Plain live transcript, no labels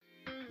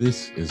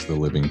This is the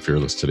Living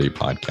Fearless Today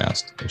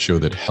podcast, a show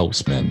that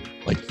helps men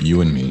like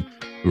you and me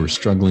who are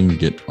struggling to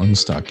get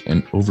unstuck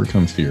and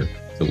overcome fear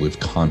to live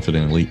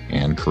confidently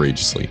and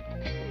courageously.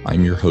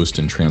 I'm your host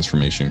and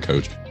transformation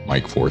coach,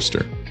 Mike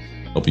Forster,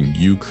 helping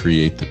you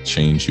create the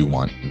change you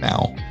want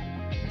now.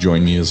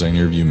 Join me as I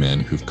interview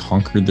men who've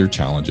conquered their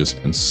challenges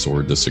and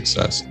soared to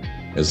success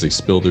as they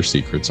spill their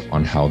secrets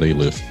on how they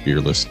live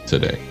fearless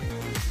today.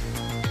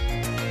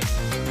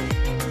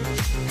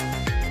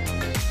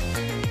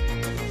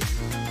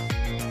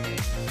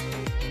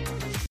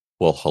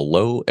 Well,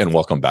 hello and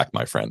welcome back,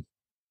 my friend.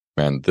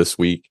 Man, this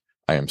week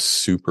I am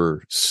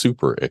super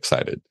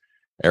excited.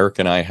 Eric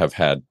and I have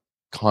had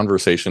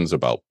conversations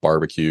about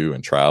barbecue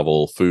and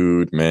travel,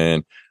 food,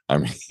 man. I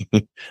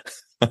mean,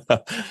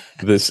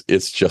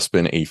 it's just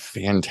been a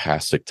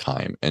fantastic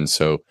time. And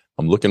so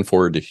I'm looking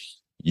forward to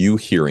you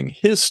hearing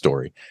his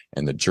story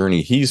and the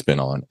journey he's been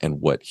on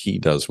and what he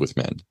does with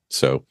men.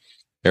 So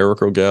Eric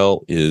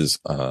Rogel is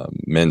a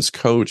men's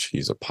coach.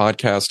 He's a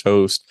podcast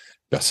host,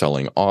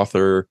 best-selling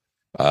author.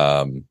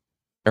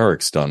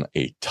 Eric's done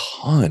a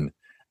ton,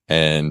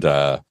 and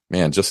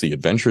man, just the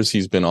adventures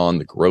he's been on,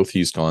 the growth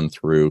he's gone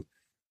through,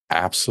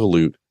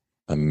 absolute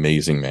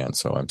amazing man.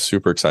 So I'm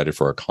super excited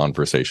for our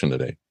conversation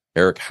today.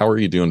 Eric, how are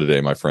you doing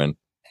today, my friend?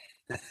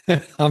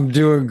 I'm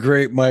doing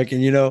great, Mike.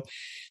 And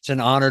it's an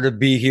honor to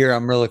be here.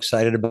 I'm real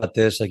excited about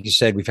this. Like you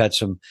said, we've had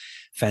some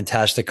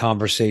fantastic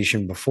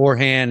conversation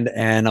beforehand,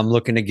 and I'm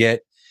looking to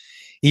get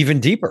even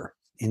deeper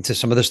into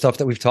some of the stuff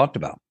that we've talked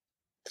about.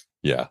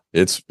 Yeah,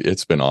 it's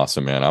been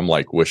awesome, man. I'm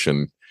like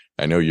wishing,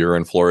 I know you're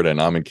in Florida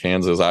and I'm in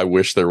Kansas. I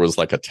wish there was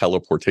like a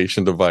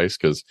teleportation device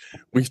because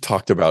we've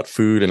talked about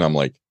food and I'm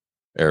like,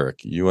 Eric,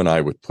 you and I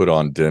would put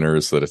on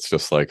dinners that it's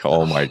just like,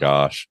 oh my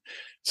gosh.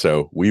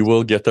 So we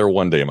will get there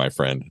one day, my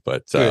friend.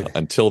 But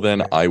until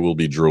then, I will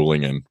be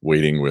drooling and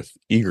waiting with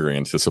eager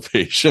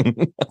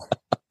anticipation.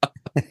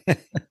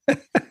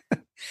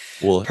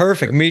 Well,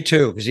 perfect. Me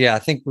too. Because I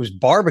think it was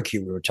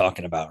barbecue we were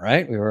talking about,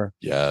 right?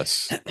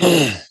 Yes.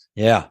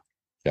 Yeah.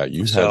 Yeah,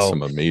 you've had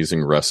some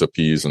amazing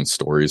recipes and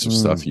stories of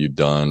stuff you've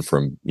done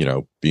from,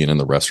 being in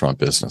the restaurant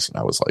business. And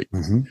I was like,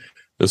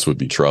 this would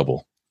be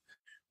trouble.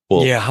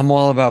 Well, yeah, I'm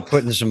all about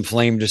putting some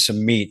flame to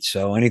some meat.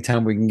 So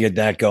anytime we can get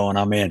that going,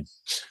 I'm in.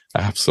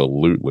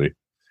 Absolutely.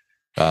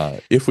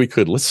 If we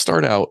could, let's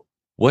start out.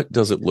 What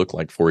does it look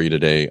like for you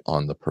today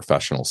on the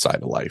professional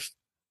side of life?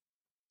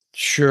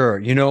 Sure.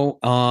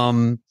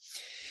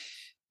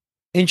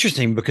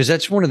 Interesting, because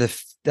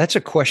that's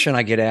a question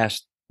I get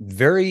asked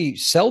very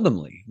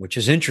seldomly, which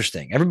is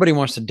interesting. Everybody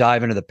wants to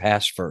dive into the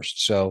past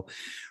first. So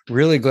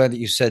really glad that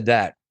you said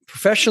that.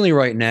 Professionally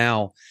right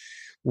now,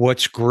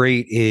 what's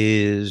great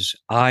is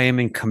I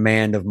am in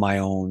command of my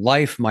own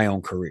life, my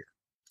own career.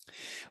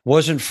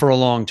 Wasn't for a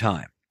long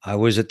time. I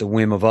was at the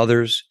whim of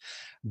others,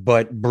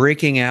 but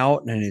breaking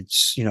out, and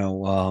it's,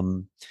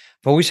 I've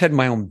always had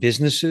my own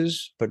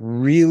businesses, but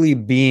really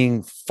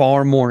being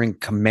far more in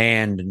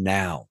command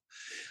now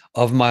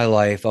of my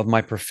life, of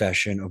my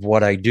profession, of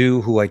what I do,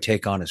 who I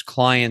take on as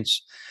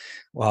clients,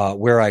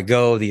 where I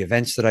go, the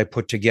events that I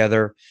put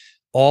together,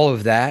 all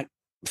of that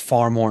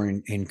far more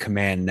in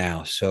command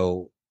now.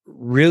 So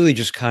really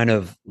just kind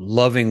of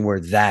loving where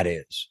that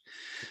is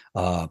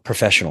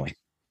professionally.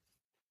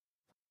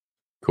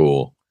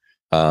 Cool.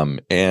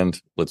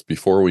 And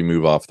before we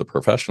move off the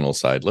professional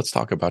side, let's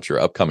talk about your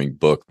upcoming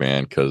book,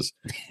 man, because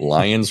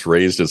Lions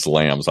Raised as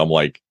Lambs. I'm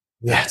like,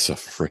 that's a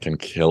freaking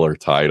killer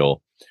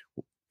title.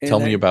 Tell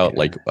me about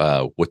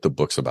what the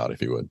book's about,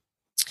 if you would.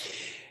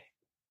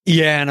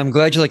 Yeah, and I'm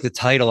glad you like the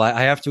title.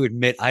 I have to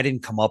admit, I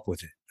didn't come up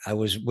with it. I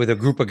was with a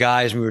group of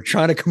guys, and we were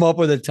trying to come up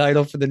with a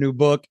title for the new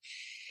book.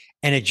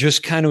 And it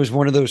just kind of was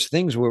one of those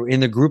things where in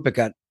the group, it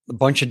got a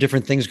bunch of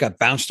different things got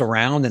bounced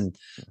around, and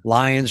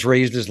Lions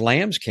Raised as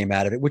Lambs came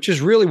out of it, which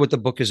is really what the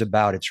book is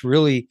about. It's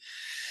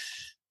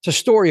a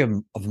story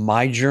of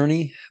my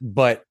journey,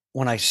 but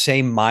when I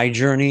say my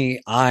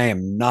journey, I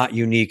am not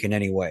unique in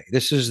any way.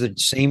 This is the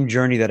same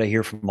journey that I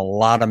hear from a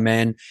lot of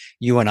men.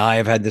 You and I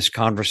have had this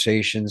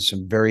conversation,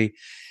 some very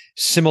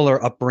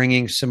similar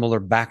upbringing,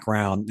 similar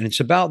background. And it's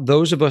about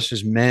those of us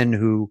as men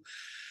who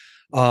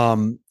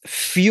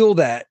feel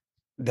that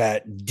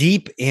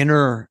deep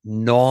inner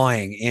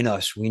gnawing in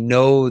us. We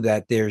know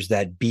that there's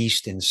that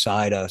beast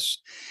inside us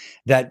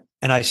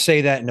and I say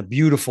that in a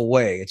beautiful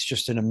way. It's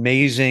just an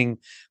amazing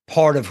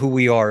part of who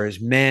we are as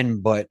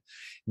men, but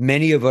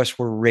many of us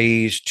were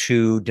raised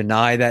to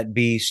deny that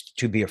beast,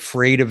 to be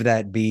afraid of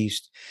that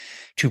beast,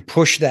 to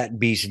push that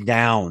beast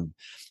down.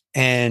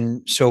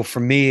 And so for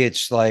me,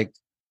 it's like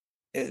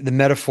the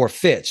metaphor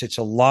fits. It's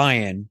a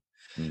lion.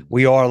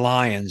 We are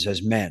lions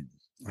as men,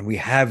 and we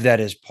have that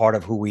as part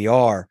of who we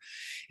are.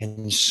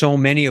 And so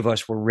many of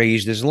us were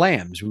raised as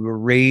lambs. We were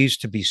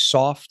raised to be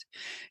soft.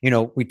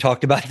 We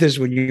talked about this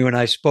when you and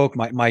I spoke,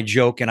 my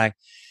joke, and I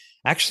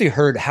actually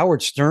heard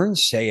Howard Stern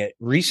say it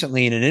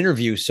recently in an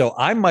interview. So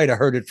I might have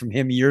heard it from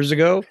him years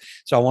ago.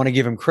 So I want to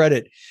give him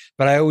credit.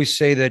 But I always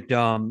say that,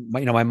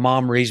 my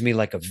mom raised me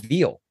like a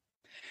veal.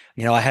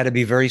 I had to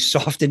be very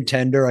soft and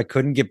tender. I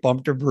couldn't get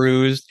bumped or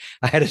bruised.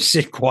 I had to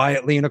sit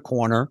quietly in a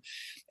corner,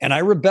 and I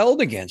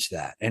rebelled against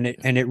that. And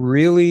it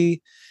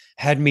really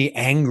had me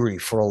angry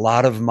for a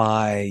lot of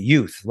my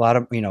youth, a lot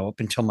of, up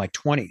until my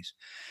 20s,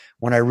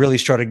 when I really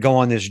started to go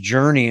on this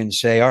journey and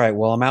say, all right,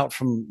 well, I'm out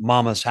from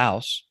mama's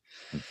house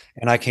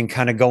and I can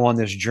kind of go on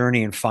this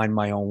journey and find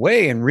my own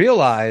way, and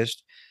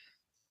realized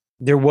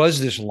there was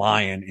this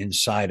lion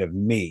inside of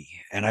me.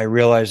 And I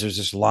realized there's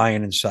this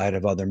lion inside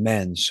of other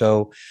men.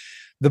 So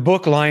the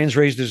book Lions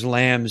Raised as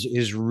Lambs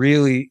is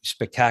really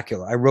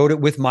spectacular. I wrote it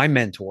with my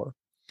mentor,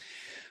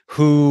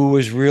 who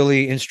was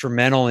really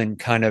instrumental in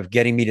kind of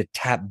getting me to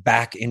tap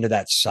back into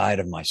that side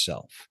of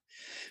myself,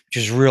 which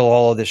is real.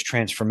 All of this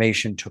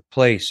transformation took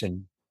place.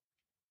 And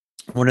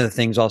one of the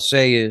things I'll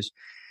say is,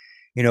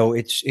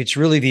 it's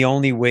really the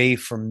only way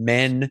for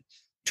men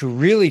to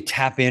really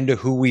tap into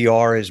who we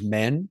are as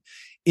men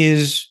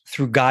is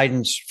through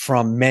guidance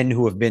from men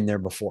who have been there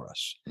before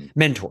us,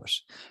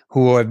 mentors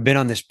who have been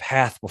on this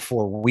path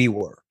before we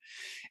were.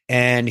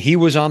 And he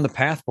was on the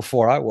path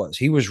before I was.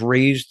 He was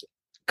raised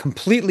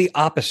completely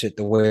opposite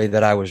the way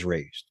that I was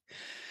raised.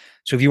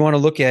 So if you want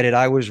to look at it,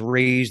 I was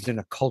raised in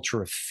a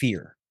culture of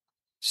fear.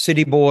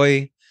 City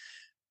boy,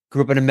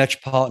 grew up in a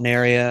metropolitan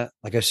area,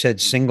 like I said,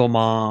 single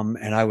mom,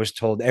 and I was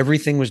told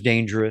everything was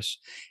dangerous,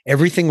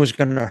 everything was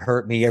going to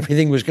hurt me,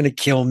 everything was going to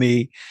kill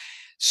me.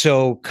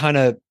 So kind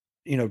of,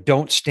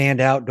 don't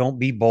stand out, don't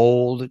be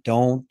bold,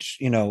 don't,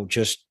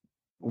 just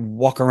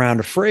walk around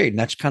afraid. And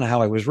that's kind of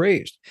how I was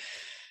raised.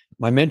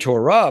 My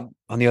mentor, Rob,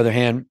 on the other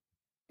hand,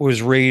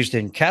 was raised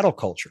in cattle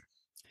culture.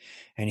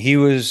 And he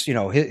was,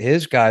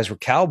 his guys were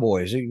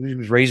cowboys. He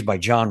was raised by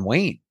John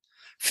Wayne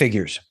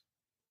figures.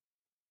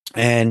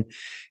 And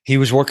he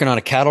was working on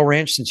a cattle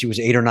ranch since he was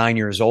 8 or 9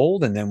 years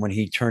old. And then when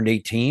he turned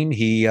 18,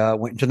 he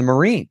went into the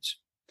Marines.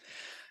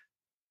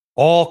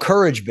 All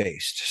courage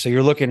based. So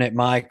you're looking at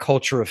my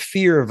culture of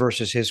fear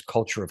versus his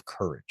culture of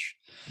courage.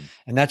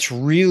 And that's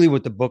really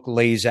what the book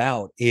lays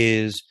out,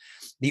 is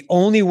the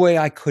only way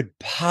I could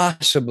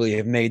possibly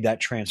have made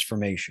that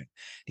transformation,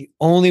 the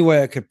only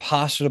way I could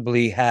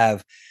possibly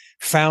have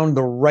found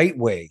the right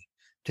way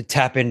to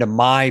tap into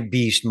my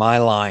beast, my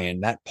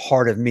lion, that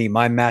part of me,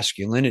 my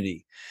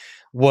masculinity,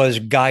 was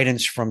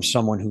guidance from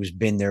someone who's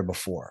been there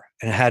before.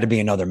 And it had to be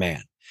another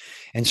man.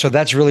 And so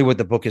that's really what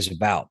the book is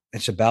about.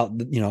 It's about,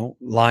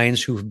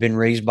 lions who've been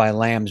raised by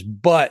lambs.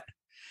 But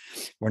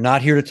we're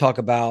not here to talk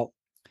about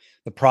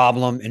the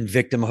problem and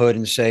victimhood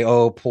and say,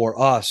 oh, poor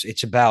us.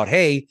 It's about,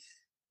 hey,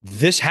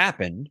 this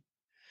happened.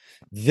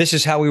 This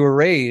is how we were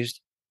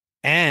raised.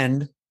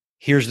 And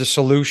here's the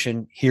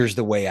solution. Here's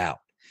the way out.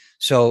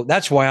 So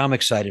that's why I'm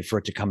excited for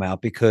it to come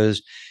out,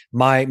 because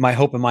my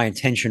hope and my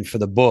intention for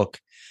the book,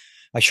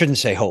 I shouldn't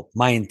say hope,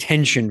 my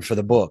intention for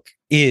the book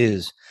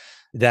is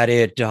that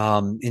it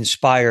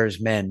inspires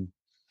men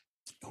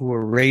who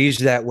are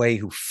raised that way,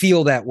 who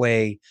feel that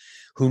way,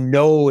 who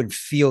know and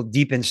feel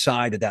deep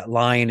inside that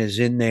lion is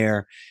in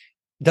there.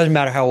 It doesn't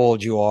matter how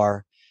old you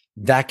are,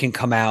 that can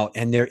come out.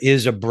 And there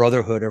is a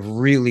brotherhood of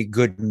really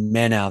good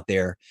men out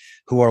there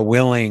who are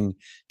willing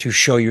to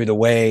show you the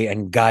way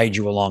and guide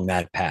you along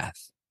that path.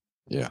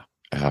 Yeah,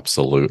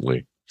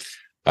 absolutely.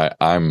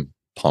 I'm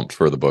pumped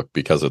for the book,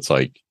 because it's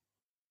like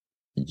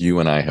you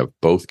and I have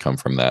both come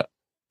from that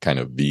kind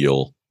of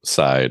veal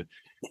side,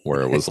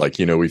 where it was like,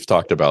 we've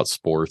talked about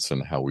sports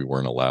and how we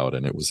weren't allowed.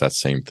 And it was that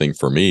same thing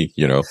for me,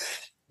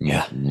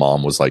 Yeah.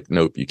 Mom was like,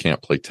 nope, you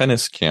can't play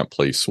tennis, can't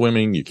play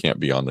swimming, you can't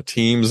be on the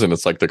teams. And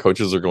it's like the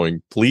coaches are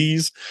going,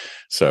 please.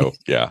 So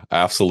yeah,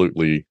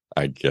 absolutely.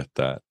 I get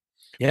that.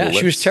 Yeah, well,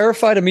 she was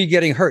terrified of me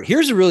getting hurt.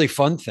 Here's a really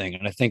fun thing,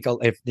 and I think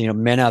if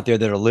men out there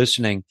that are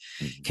listening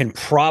can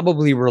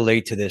probably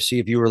relate to this. See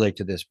if you relate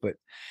to this. But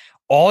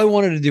all I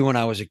wanted to do when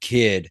I was a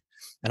kid,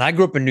 and I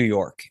grew up in New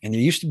York, and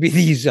there used to be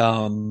these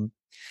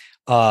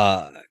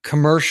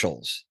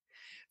commercials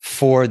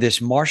for this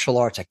martial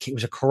arts. It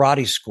was a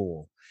karate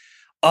school.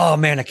 Oh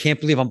man, I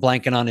can't believe I'm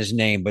blanking on his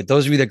name. But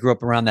those of you that grew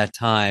up around that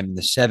time, in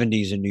the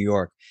 70s in New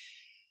York,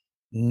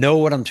 know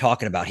what I'm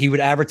talking about. He would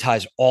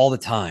advertise all the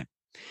time.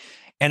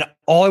 And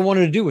all I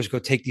wanted to do was go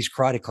take these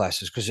karate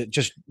classes, because it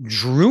just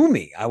drew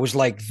me. I was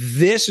like,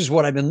 this is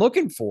what I've been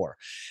looking for.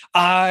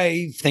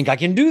 I think I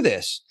can do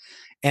this.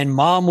 And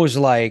Mom was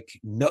like,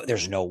 no,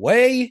 there's no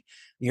way.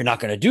 You're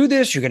not going to do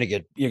this. You're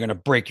going to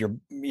break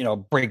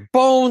break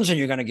bones, and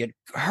you're going to get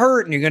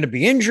hurt, and you're going to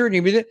be injured.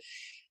 And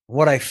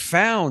what I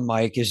found,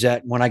 Mike, is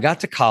that when I got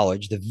to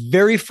college, the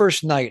very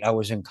first night I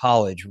was in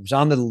college, it was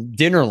on the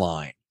dinner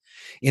line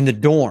in the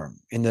dorm,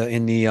 in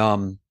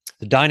the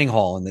dining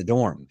hall in the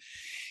dorm.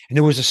 And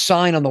there was a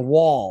sign on the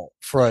wall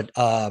for a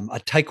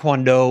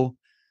Taekwondo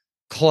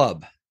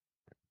club.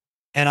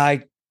 And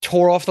I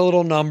tore off the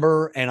little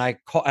number, and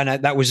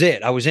that was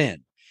it. I was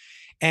in.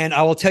 And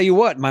I will tell you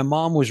what, my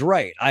mom was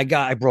right.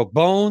 I broke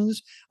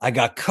bones. I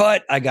got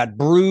cut. I got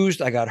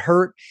bruised. I got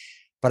hurt.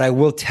 But I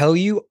will tell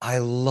you, I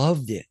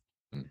loved it.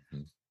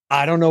 Mm-hmm.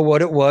 I don't know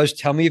what it was.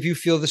 Tell me if you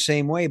feel the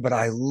same way, but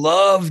I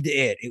loved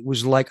it. It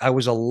was like I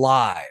was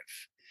alive.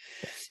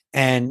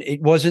 And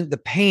it wasn't the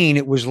pain.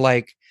 It was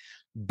like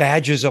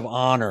badges of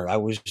honor. I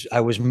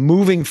was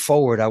moving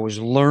forward. I was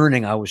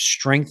learning. I was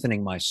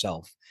strengthening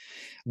myself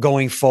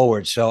going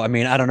forward. So, I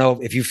mean, I don't know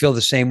if you feel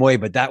the same way,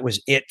 but that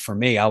was it for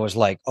me. I was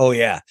like, oh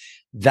yeah,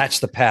 that's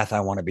the path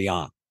I want to be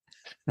on.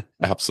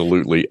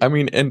 Absolutely. I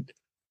mean, and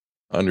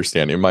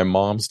understand, in my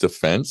mom's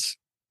defense,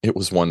 it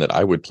was one that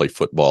I would play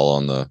football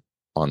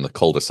on the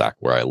cul-de-sac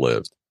where I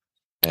lived.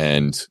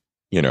 And,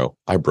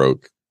 I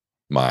broke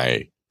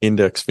my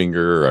index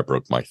finger, I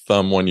broke my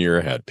thumb one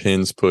year, had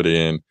pins put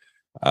in.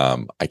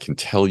 I can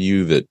tell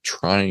you that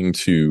trying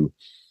to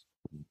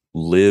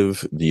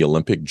live the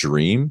Olympic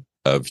dream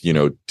of,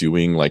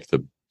 doing like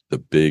the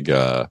big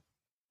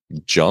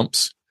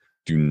jumps,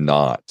 do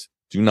not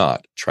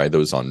try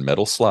those on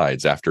metal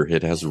slides after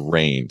it has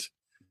rained.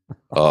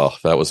 Oh,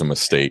 that was a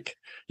mistake.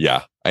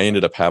 Yeah, I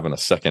ended up having a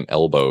second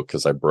elbow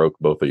because I broke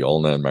both the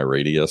ulna and my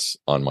radius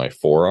on my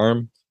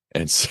forearm.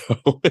 And so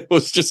it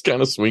was just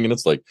kind of swinging.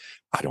 It's like,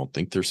 I don't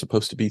think there's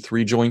supposed to be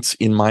 3 joints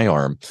in my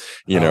arm,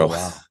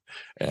 Wow.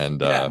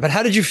 And Yeah, but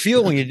how did you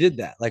feel when you did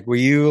that? Like, were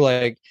you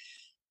like,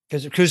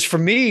 because for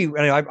me,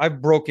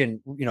 I've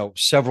broken,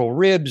 several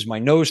ribs, my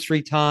nose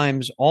 3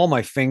 times, all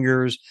my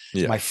fingers,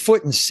 yeah, my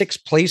foot in 6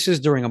 places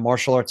during a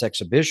martial arts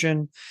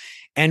exhibition.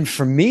 And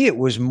for me, it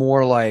was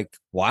more like,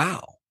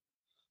 wow,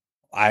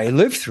 I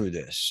lived through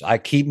this. I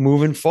keep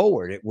moving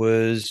forward. It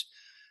was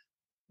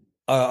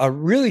a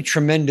really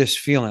tremendous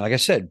feeling. Like I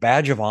said,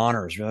 badge of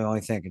honor is really the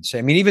only thing I can say.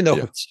 I mean, even though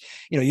yeah, it's,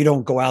 you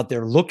don't go out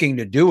there looking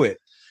to do it,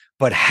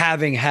 but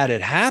having had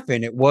it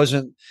happen, it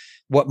wasn't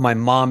what my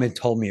mom had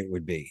told me it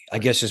would be, I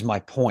guess is my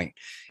point.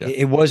 yeah.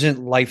 It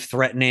wasn't life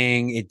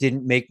threatening. It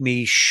didn't make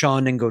me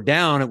shun and go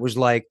down. It was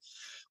like,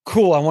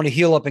 cool, I want to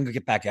heal up and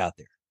get back out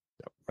there.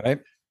 Right.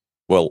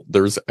 Well,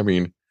 I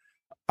mean,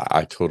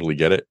 I totally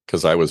get it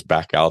because I was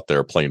back out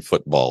there playing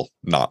football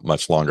not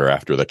much longer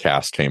after the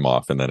cast came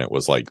off. And then it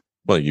was like,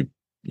 well,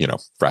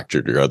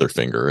 fractured your other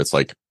finger. It's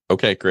like,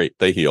 okay, great.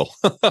 They heal.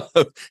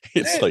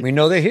 It's like, we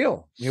know they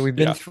heal. We've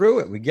been through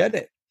it. We get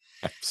it.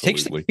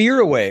 Takes the fear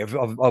away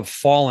of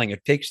falling.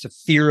 It takes the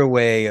fear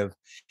away of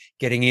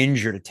getting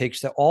injured. It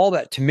takes all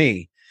that, to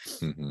me.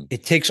 Mm-hmm.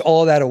 It takes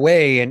all that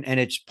away. And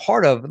it's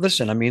part of,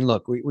 listen, I mean,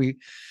 look,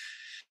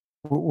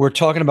 we're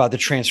talking about the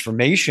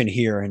transformation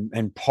here.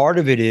 And part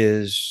of it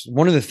is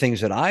one of the things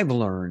that I've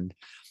learned,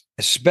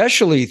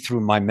 especially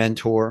through my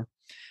mentor,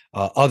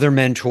 other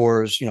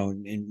mentors,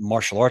 in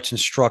martial arts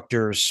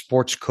instructors,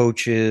 sports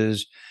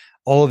coaches,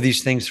 all of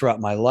these things throughout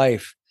my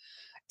life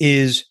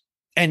is,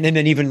 and then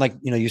even like,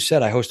 you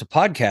said, I host a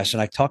podcast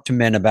and I talk to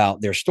men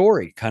about their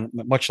story, kind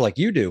of much like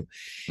you do.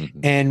 Mm-hmm.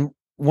 And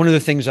one of the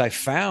things I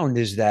found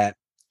is that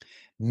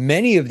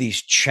many of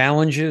these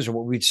challenges, or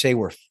what we'd say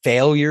were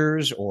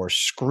failures or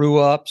screw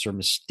ups or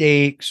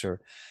mistakes,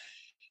 or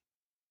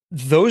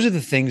those are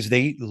the things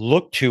they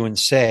look to and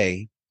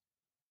say,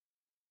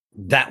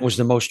 that was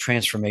the most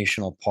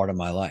transformational part of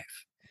my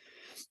life.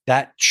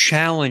 That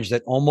challenge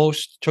that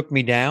almost took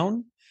me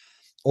down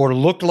or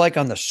looked like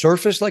on the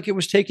surface like it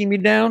was taking me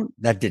down,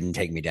 that didn't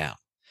take me down.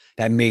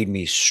 That made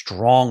me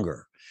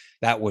stronger.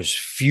 That was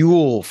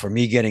fuel for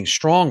me getting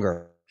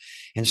stronger.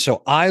 And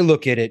so I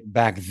look at it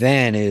back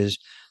then as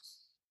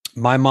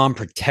my mom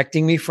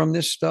protecting me from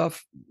this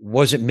stuff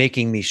wasn't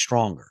making me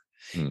stronger.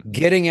 Mm-hmm.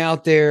 Getting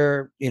out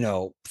there,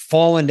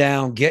 falling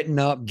down, getting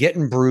up,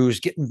 getting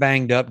bruised, getting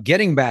banged up,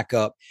 getting back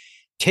up,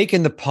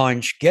 taking the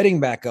punch, getting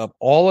back up,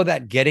 all of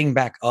that getting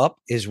back up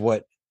is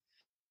what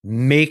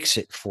makes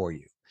it for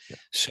you. Yeah.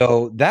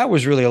 So that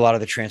was really a lot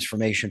of the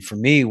transformation for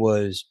me.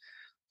 Was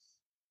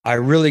I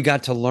really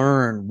got to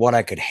learn what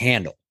I could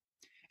handle,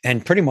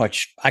 and pretty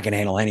much I can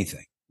handle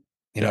anything.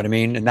 You know what I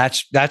mean? And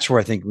that's where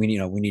I think we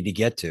need to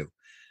get to.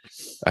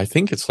 I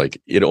think it's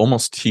like, it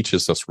almost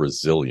teaches us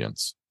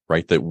resilience,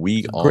 right? That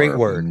we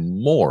are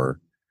more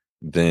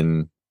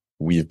than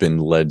we've been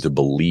led to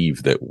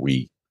believe that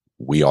we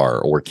are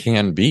or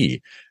can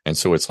be. And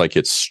so it's like,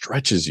 it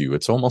stretches you.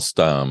 It's almost,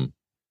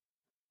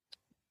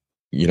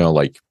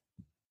 like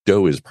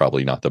dough is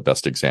probably not the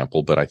best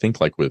example, but I think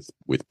like with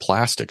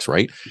plastics,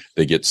 right?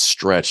 They get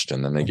stretched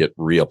and then they get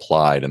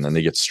reapplied and then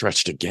they get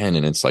stretched again.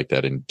 And it's like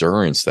that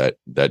endurance, that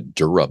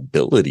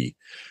durability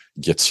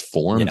gets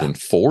formed and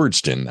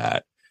forged in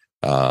that.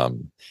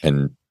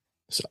 And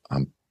so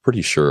I'm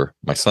pretty sure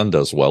my son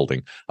does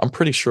welding. I'm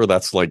pretty sure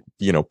that's like,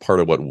 part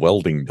of what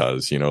welding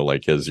does,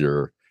 like as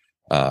you're,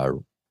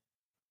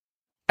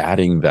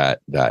 adding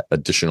that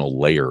additional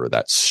layer,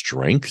 that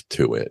strength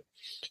to it.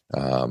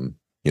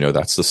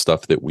 That's the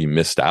stuff that we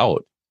missed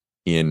out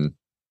in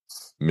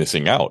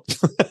missing out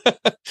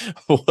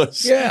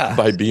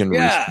by being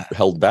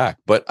held back.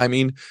 But I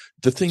mean,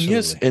 the thing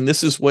is, and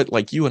this is what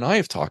like you and I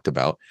have talked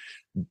about,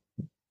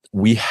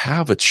 we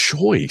have a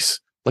choice.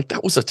 Like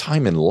that was a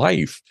time in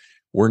life.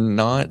 We're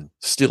not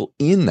still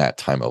in that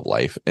time of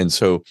life. And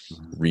so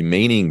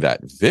remaining that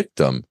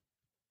victim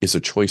is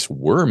a choice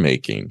we're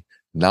making,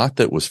 not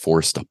that was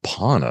forced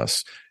upon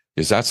us.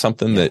 Is that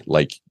something that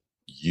like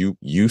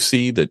you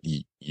see, that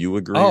you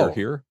agree or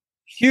hear?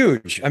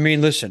 Huge. I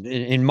mean, listen,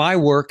 in my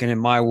work and in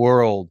my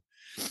world,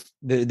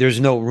 there's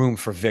no room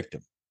for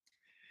victim.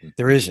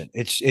 There isn't.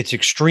 It's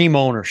extreme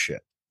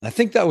ownership. I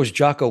think that was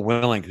Jocko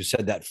Willink who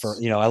said that. For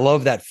I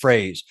love that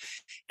phrase,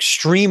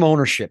 extreme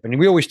ownership. And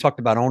we always talked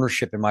about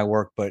ownership in my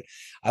work, but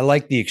I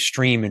like the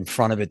extreme in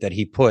front of it that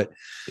he put.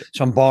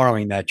 So I'm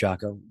borrowing that,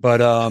 Jocko. But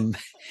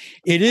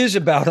it is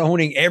about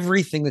owning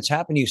everything that's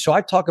happened to you. So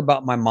I talk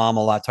about my mom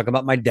a lot, talk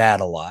about my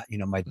dad a lot.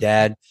 My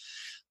dad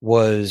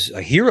was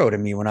a hero to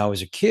me when I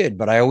was a kid,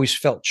 but I always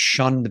felt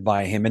shunned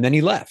by him. And then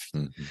he left,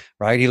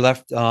 right? He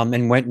left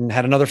and went and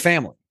had another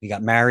family. He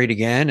got married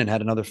again and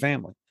had another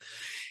family.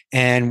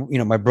 And,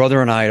 my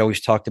brother and I had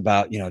always talked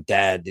about,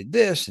 dad did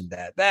this and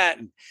dad that.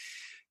 And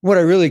what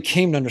I really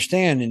came to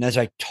understand, and as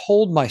I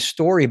told my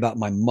story about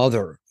my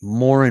mother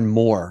more and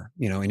more,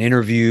 in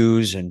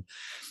interviews and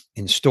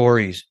in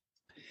stories,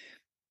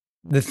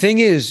 the thing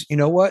is, you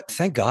know what?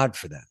 Thank God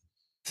for them.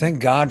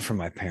 Thank God for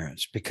my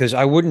parents, because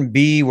I wouldn't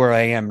be where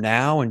I am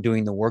now and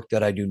doing the work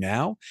that I do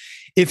now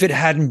if it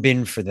hadn't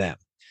been for them.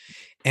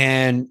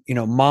 And,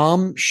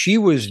 mom, she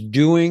was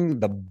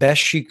doing the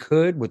best she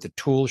could with the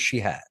tools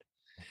she had.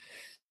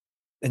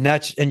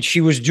 And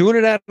she was doing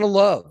it out of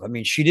love. I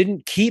mean, she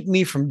didn't keep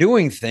me from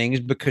doing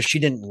things because she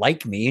didn't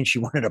like me and she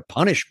wanted to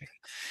punish me.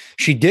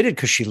 She did it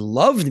because she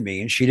loved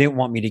me and she didn't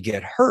want me to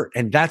get hurt.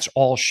 And that's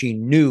all she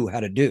knew how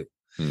to do.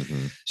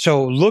 Mm-hmm.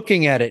 So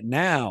looking at it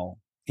now,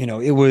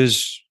 it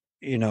was,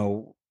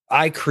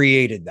 I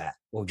created that.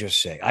 We'll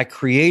just say I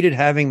created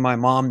having my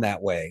mom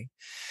that way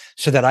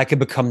so that I could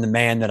become the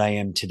man that I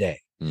am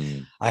today.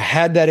 Mm. I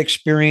had that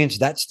experience.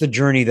 That's the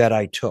journey that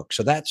I took.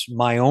 So that's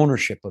my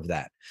ownership of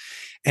that.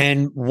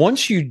 And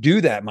once you do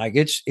that, Mike,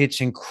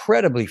 it's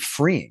incredibly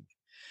freeing,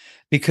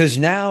 because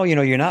now,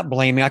 you're not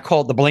blaming. I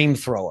call it the blame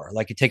thrower.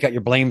 Like you take out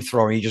your blame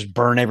thrower and you just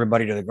burn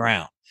everybody to the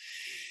ground.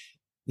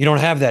 You don't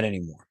have that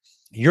anymore.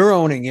 You're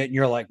owning it. And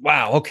you're like,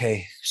 wow,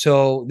 okay,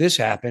 so this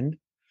happened.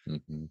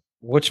 Mm-hmm.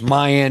 What's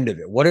my end of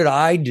it? What did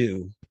I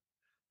do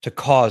to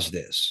cause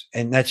this?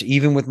 And that's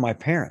even with my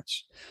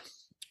parents.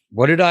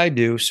 What did I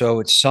do?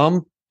 So at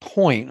some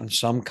point on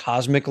some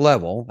cosmic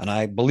level, and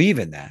I believe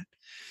in that,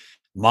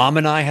 Mom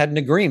and I had an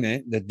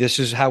agreement that this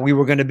is how we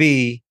were going to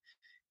be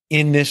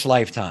in this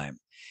lifetime.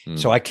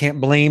 So I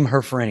can't blame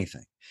her for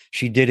anything.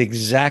 She did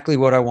exactly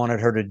what I wanted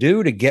her to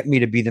do to get me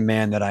to be the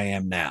man that I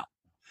am now.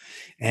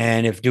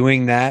 And if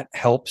doing that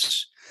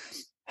helps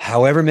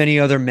however many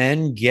other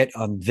men get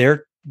on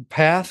their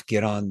path,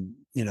 get on,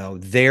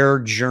 their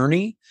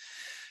journey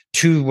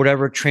to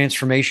whatever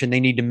transformation they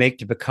need to make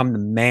to become the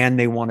man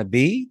they want to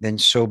be, then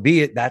so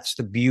be it. That's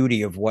the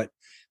beauty of what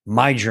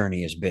my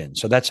journey has been.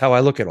 So that's how I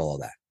look at all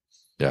of that.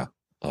 Yeah,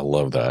 I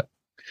love that.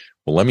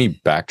 Well, let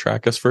me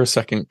backtrack us for a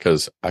second,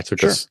 because I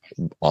took us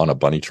on a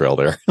bunny trail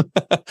there.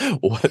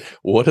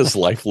 What does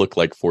life look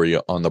like for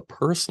you on the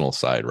personal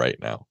side right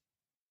now?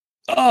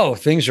 Oh,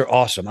 things are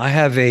awesome. I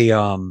have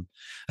an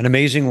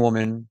amazing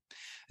woman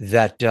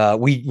that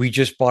we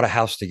just bought a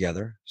house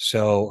together.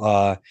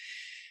 So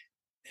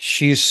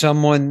she's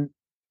someone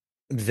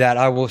that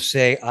I will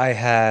say I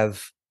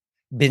have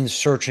been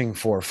searching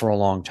for a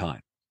long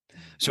time.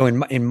 So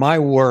in my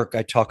work,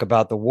 I talk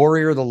about the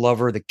warrior, the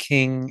lover, the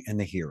king, and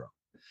the hero.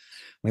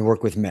 We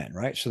work with men,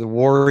 right? So the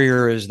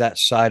warrior is that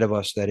side of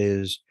us that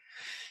is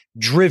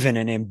driven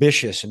and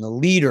ambitious, and the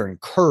leader and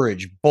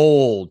courage,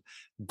 bold,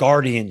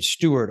 guardian,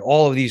 steward,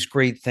 all of these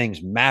great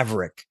things,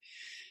 maverick,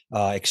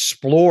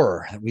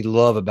 explorer that we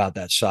love about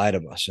that side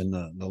of us. And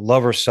the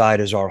lover side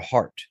is our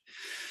heart,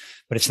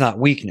 but it's not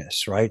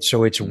weakness, right?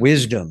 So it's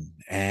wisdom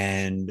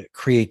and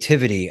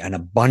creativity and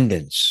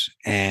abundance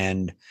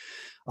and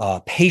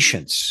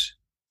patience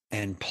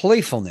and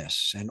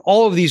playfulness and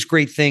all of these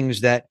great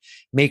things that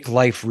make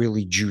life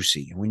really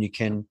juicy. And when you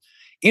can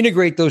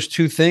integrate those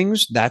two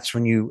things, that's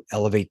when you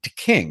elevate to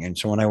king. And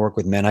so when I work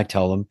with men, I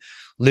tell them,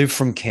 live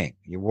from king,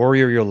 your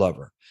warrior, your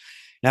lover.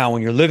 Now,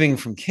 when you're living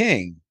from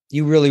king,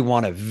 you really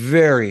want a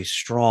very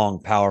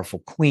strong, powerful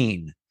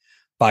queen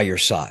by your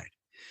side.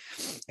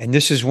 And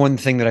this is one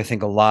thing that I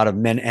think a lot of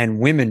men and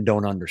women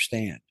don't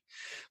understand.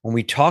 When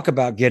we talk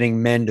about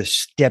getting men to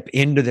step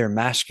into their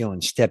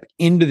masculine, step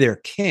into their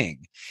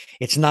king,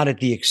 it's not at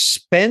the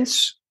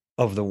expense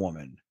of the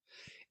woman.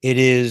 It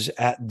is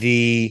at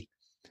the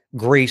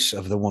grace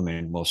of the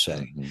woman, we'll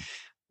say. Mm-hmm.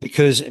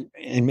 Because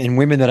and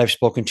women that I've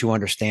spoken to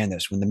understand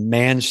this. When the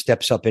man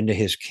steps up into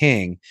his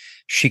king,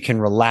 she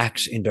can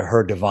relax into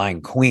her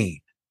divine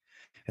queen.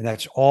 And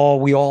that's all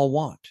we all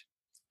want.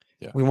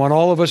 Yeah. We want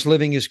all of us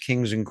living as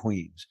kings and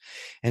queens.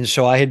 And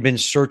so I had been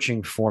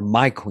searching for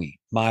my queen,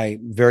 my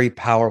very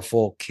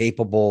powerful,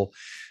 capable,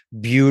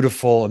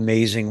 beautiful,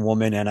 amazing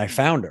woman. And I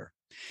found her.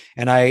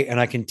 And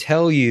I can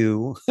tell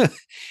you,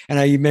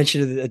 you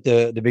mentioned at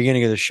the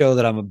beginning of the show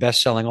that I'm a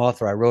best-selling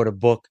author. I wrote a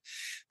book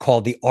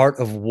called The Art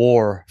of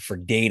War for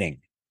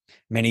Dating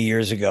many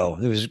years ago.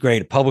 It was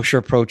great. A publisher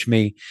approached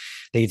me.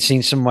 They'd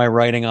seen some of my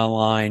writing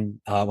online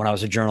when I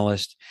was a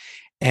journalist.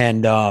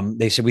 And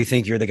they said, we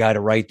think you're the guy to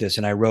write this.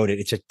 And I wrote it.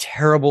 It's a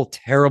terrible,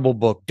 terrible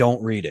book.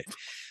 Don't read it.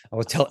 I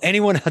will tell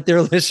anyone out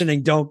there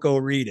listening, don't go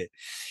read it.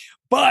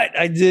 But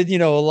I did,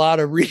 a lot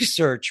of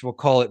research, we'll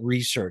call it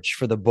research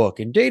for the book,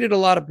 and dated a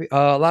lot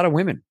of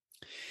women.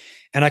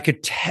 And I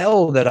could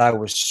tell that I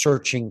was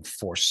searching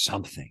for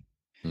something.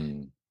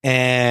 Mm.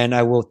 And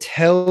I will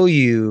tell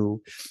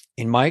you,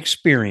 in my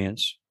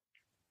experience,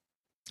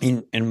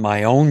 in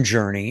my own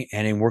journey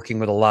and in working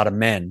with a lot of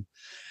men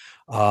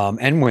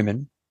and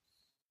women,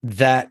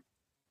 that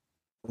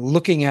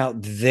looking out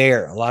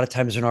there, a lot of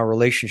times in our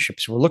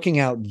relationships, we're looking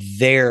out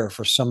there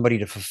for somebody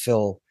to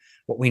fulfill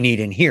what we need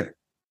in here.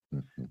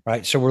 Mm-hmm.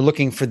 Right. So we're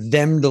looking for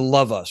them to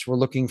love us. We're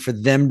looking for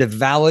them to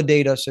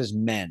validate us as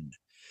men.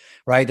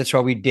 Right. That's why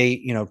we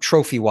date,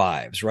 trophy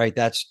wives. Right.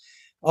 That's,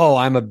 oh,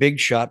 I'm a big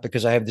shot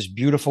because I have this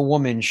beautiful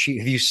woman.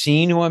 Have you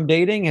seen who I'm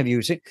dating? Have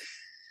you seen?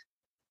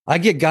 I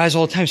get guys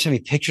all the time send me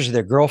pictures of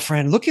their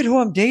girlfriend. Look at who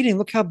I'm dating.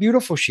 Look how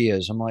beautiful she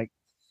is. I'm like,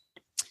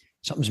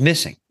 something's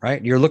missing,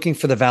 right? You're looking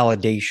for the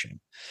validation.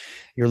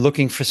 You're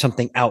looking for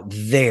something out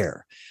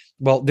there.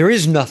 Well, there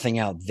is nothing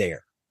out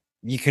there.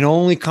 You can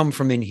only come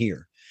from in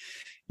here.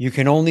 You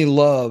can only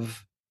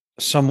love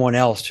someone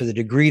else to the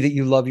degree that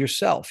you love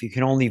yourself. You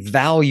can only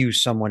value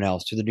someone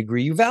else to the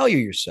degree you value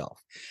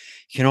yourself.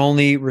 You can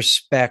only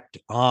respect,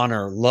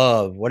 honor,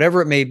 love,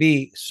 whatever it may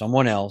be,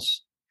 someone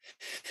else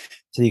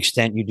to the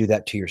extent you do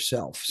that to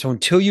yourself. So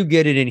until you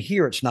get it in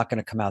here, it's not going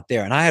to come out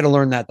there. And I had to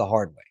learn that the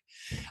hard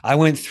way. I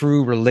went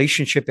through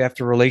relationship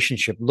after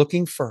relationship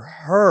looking for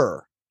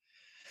her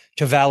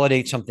to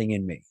validate something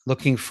in me,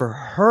 looking for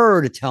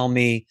her to tell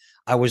me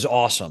I was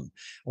awesome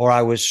or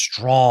I was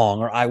strong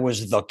or I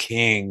was the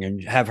king,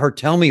 and have her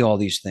tell me all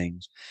these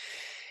things.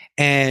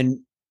 And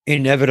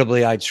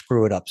inevitably I'd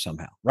screw it up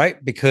somehow,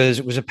 right? Because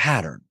it was a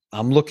pattern.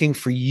 I'm looking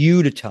for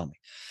you to tell me.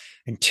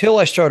 Until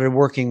I started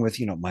working with,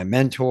 my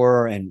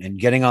mentor and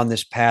getting on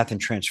this path and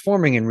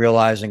transforming and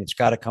realizing it's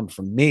got to come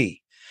from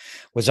me,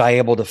 was I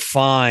able to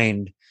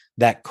find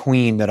that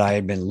queen that I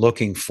had been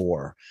looking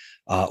for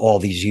all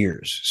these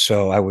years.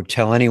 So I would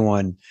tell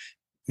anyone,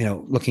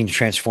 looking to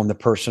transform the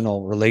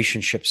personal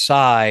relationship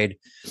side,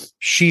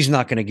 she's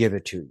not going to give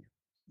it to you.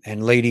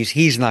 And ladies,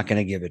 he's not going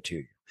to give it to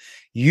you.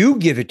 You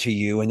give it to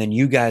you, and then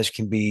you guys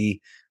can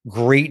be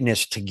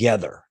greatness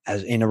together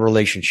as in a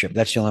relationship.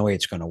 That's the only way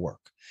it's going to work.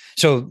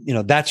 So,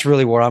 that's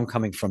really where I'm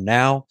coming from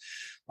now.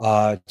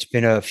 It's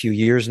been a few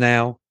years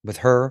now with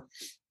her.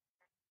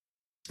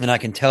 And I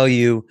can tell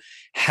you,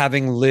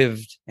 having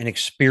lived and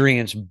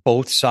experienced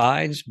both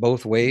sides,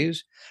 both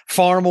ways,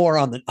 far more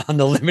on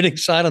the limiting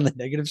side, on the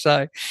negative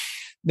side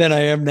than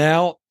I am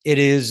now, it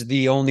is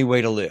the only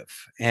way to live.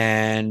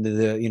 And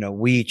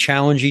we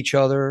challenge each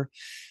other.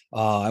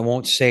 I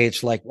won't say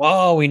it's like,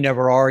 whoa, we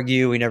never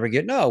argue, we never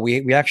get. No,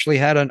 we actually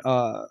had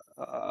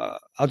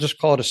I'll just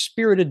call it a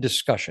spirited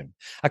discussion.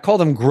 I call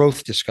them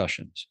growth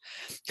discussions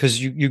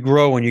because you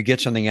grow when you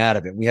get something out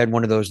of it. We had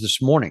one of those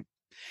this morning.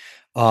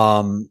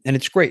 And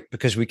it's great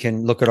because we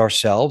can look at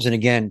ourselves and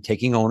again,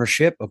 taking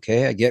ownership.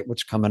 Okay, I get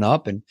what's coming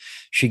up and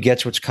she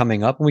gets what's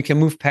coming up, and we can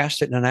move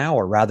past it in an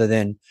hour rather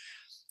than,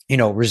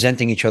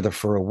 resenting each other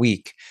for a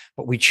week.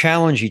 But we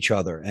challenge each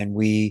other and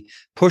we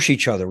push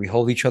each other. We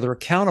hold each other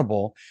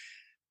accountable,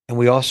 and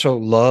we also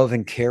love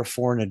and care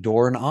for and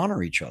adore and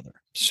honor each other.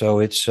 So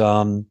it's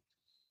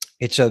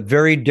a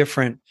very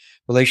different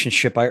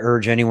relationship. I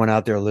urge anyone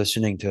out there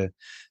listening to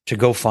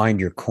go find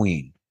your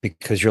queen,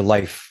 because your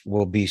life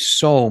will be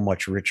so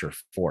much richer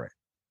for it.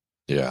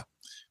 Yeah.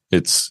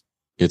 It's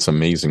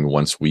amazing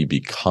once we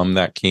become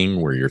that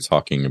king, where you're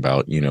talking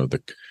about,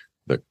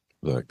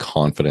 the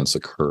confidence, the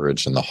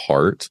courage, and the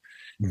heart.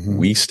 Mm-hmm.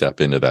 We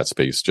step into that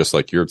space, just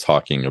like you're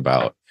talking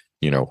about,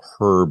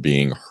 her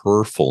being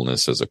her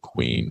fullness as a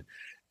queen.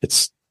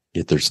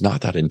 There's not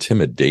that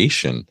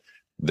intimidation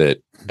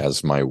that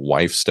as my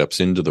wife steps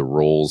into the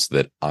roles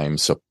that I'm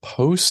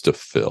supposed to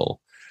fill,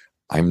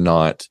 I'm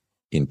not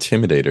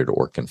intimidated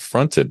or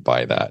confronted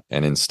by that.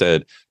 And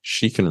instead,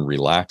 she can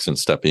relax and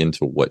step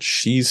into what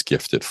she's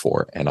gifted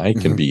for. And I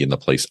can be in the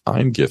place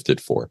I'm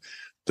gifted for.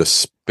 The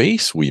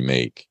space we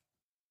make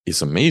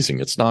is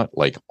amazing. It's not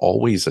like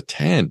always a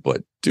 10,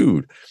 but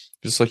dude,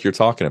 just like you're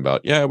talking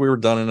about, yeah, we were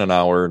done in an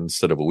hour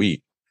instead of a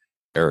week.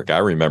 Eric, I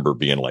remember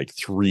being like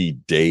 3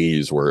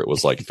 days where it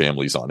was like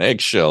families on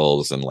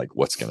eggshells and like,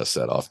 what's going to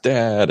set off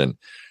dad? And,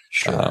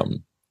 sure.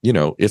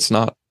 It's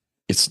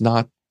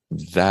not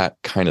that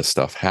kind of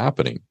stuff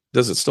happening.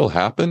 Does it still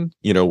happen?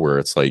 Where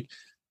it's like,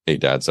 hey,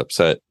 dad's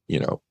upset,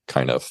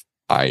 kind of,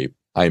 I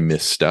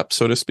misstep,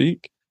 so to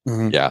speak.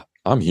 Mm-hmm. Yeah,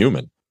 I'm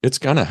human. It's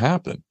going to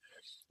happen.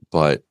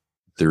 But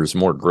there's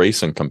more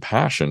grace and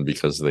compassion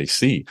because they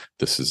see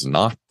this is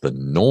not the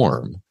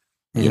norm.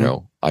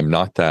 Mm-hmm. I'm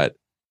not that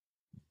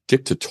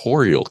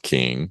dictatorial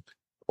king,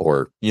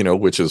 or,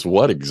 which is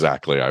what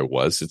exactly I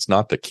was. It's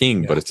not the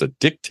king, but it's a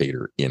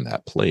dictator in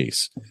that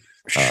place.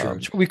 Sure.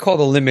 It's what we call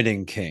the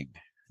limiting king.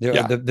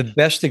 The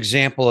best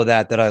example of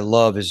that I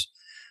love is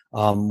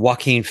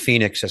Joaquin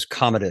Phoenix as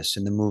Commodus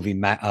in the movie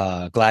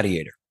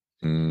Gladiator.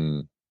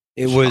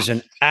 It was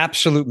an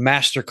absolute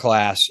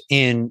masterclass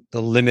in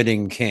the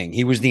limiting king.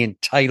 He was the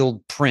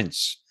entitled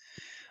prince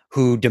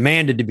who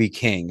demanded to be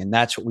king. And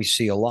that's what we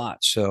see a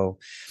lot. So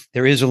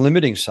there is a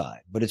limiting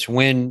side, but it's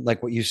when,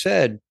 like what you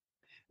said,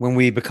 when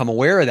we become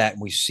aware of that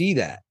and we see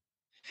that,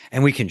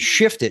 And we can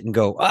shift it and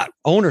go,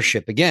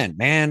 ownership again.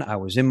 Man, I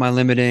was in my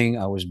limiting.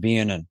 I was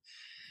being an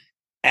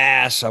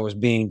ass. I was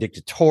being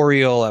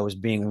dictatorial. I was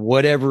being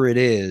whatever it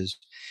is.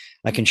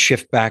 I can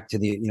shift back to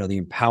the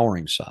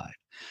empowering side.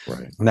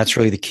 Right. And that's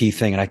really the key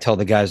thing. And I tell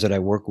the guys that I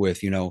work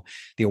with, the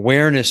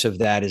awareness of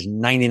that is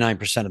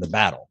 99% of the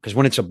battle. Because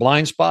when it's a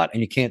blind spot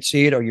and you can't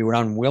see it, or you're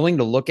unwilling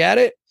to look at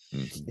it,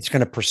 it's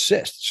going to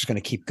persist. It's just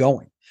going to keep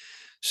going.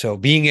 So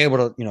being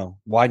able to,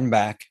 widen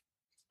back,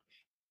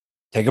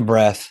 take a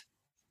breath.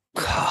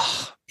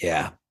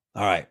 Yeah.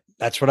 All right.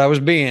 That's what I was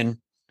being.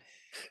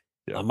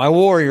 Yeah. On my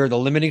warrior, the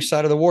limiting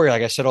side of the warrior,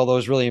 like I said, all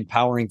those really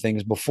empowering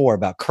things before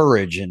about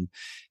courage and,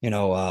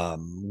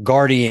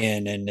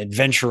 guardian and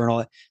adventure and all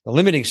that. The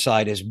limiting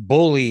side is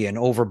bully and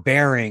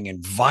overbearing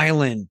and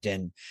violent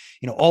and,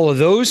 all of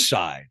those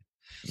side.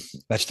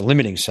 That's the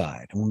limiting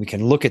side. And when we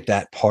can look at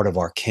that part of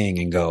our king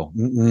and go,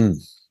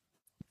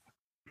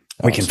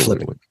 we can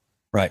flip it.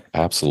 Right.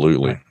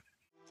 Absolutely.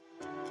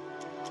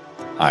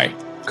 Hi,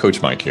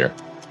 Coach Mike here.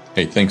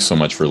 Hey, thanks so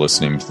much for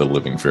listening to the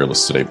Living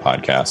Fearless Today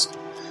podcast.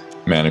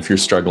 Man, if you're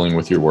struggling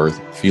with your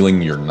worth,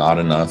 feeling you're not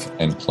enough,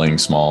 and playing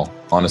small,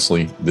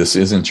 honestly, this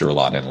isn't your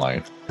lot in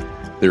life.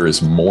 There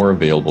is more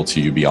available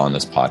to you beyond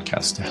this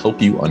podcast to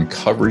help you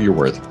uncover your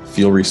worth,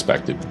 feel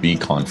respected, be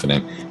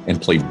confident, and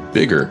play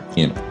bigger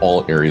in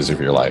all areas of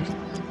your life.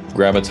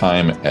 Grab a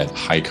time at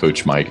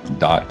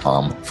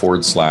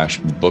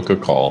highcoachmike.com/book a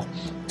call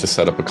to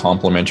set up a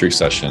complimentary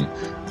session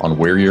on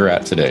where you're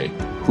at today,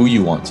 who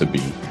you want to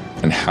be,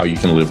 and how you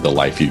can live the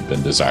life you've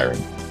been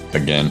desiring.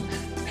 Again,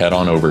 head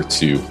on over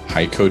to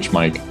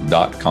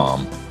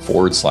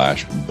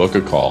highcoachmike.com/book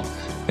a call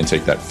and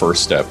take that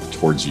first step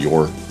towards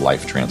your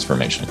life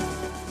transformation.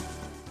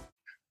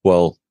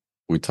 Well,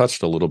 we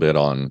touched a little bit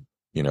on,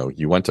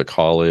 you went to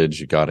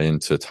college, you got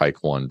into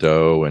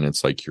Taekwondo, and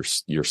it's like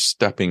you're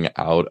stepping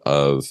out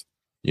of,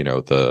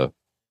 the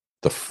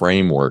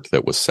framework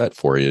that was set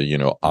for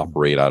you,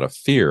 operate out of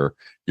fear.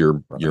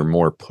 You're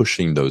more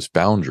pushing those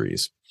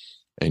boundaries.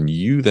 And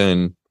you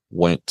then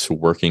went to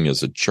working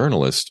as a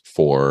journalist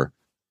for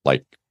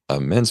like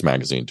a men's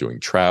magazine, doing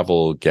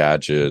travel,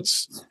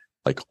 gadgets,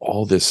 like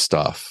all this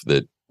stuff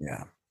that,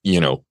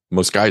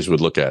 most guys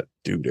would look at,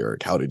 dude,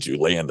 Eric, how did you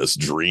land this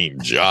dream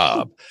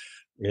job?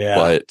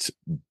 Yeah.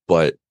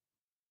 But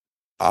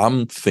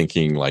I'm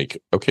thinking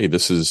like, okay,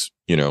 this is,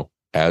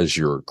 as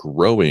you're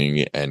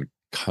growing and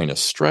kind of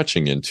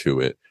stretching into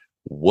it,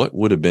 what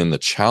would have been the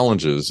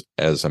challenges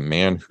as a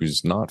man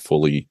who's not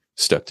fully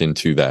stepped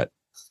into that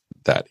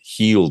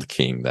healed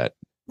king, that,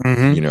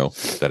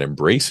 that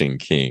embracing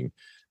king?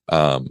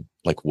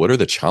 Like, what are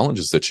the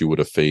challenges that you would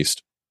have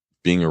faced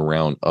being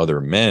around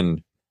other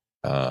men,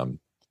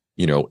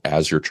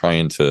 as you're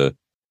trying to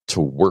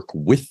work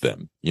with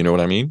them? You know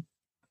what I mean?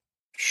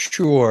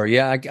 Sure.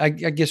 Yeah. I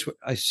guess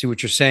I see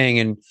what you're saying.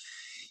 And,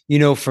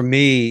 for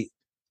me,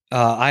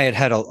 I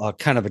had a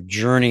kind of a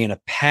journey and a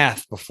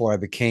path before I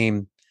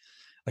became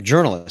a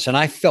journalist, and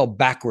I fell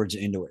backwards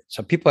into it.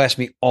 So people ask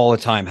me all the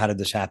time, how did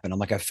this happen? I'm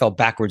like, I fell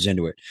backwards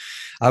into it.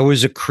 I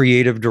was a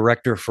creative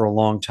director for a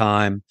long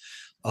time.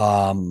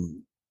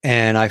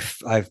 And I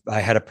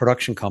had a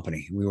production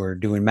company. We were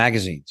doing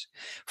magazines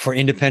for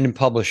independent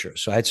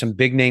publishers. So I had some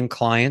big name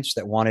clients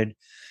that wanted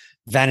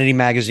vanity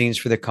magazines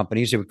for their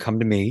companies. They would come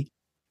to me.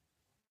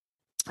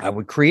 I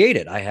would create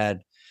it. I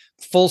had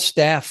full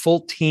staff,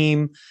 full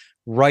team,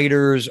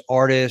 writers,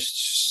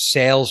 artists,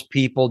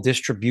 salespeople,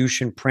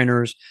 distribution,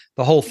 printers,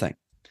 the whole thing.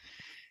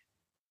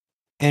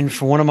 And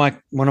for one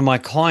of my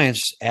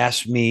clients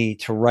asked me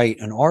to write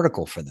an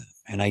article for them,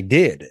 and I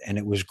did, and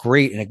it was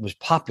great, and it was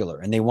popular,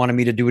 and they wanted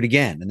me to do it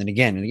again, and then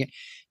again and again.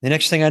 The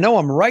next thing I know,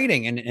 I'm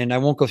writing, and I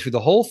won't go through the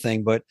whole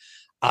thing, but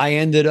I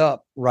ended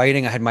up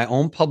writing. I had my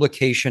own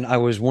publication. I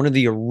was one of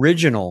the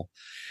original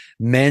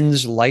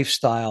men's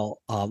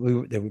lifestyle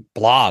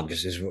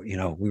blogs, is what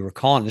we were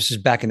calling. This is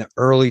back in the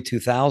early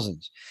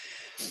 2000s,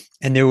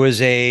 and there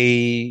was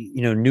a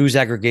news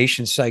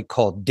aggregation site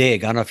called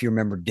Dig. I don't know if you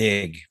remember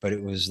Dig, but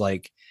it was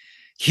like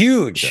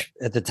huge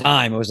at the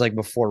time. It was like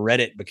before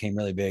Reddit became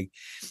really big.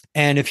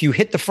 And if you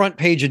hit the front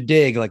page of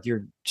Dig, like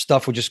your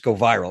stuff would just go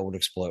viral, it would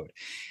explode.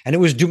 And it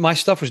was my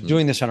stuff was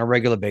doing this on a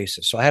regular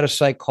basis. So I had a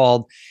site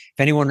called, if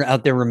anyone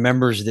out there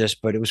remembers this,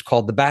 but it was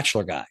called The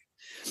Bachelor Guy.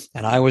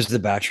 And I was the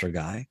Bachelor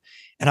Guy.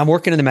 And I'm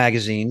working in the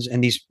magazines,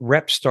 and these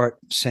reps start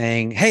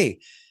saying, hey,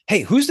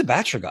 who's the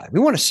Bachelor Guy? We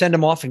want to send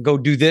him off and go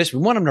do this. We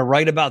want him to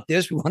write about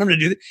this. We want him to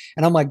do this.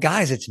 And I'm like,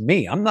 guys, it's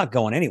me. I'm not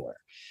going anywhere.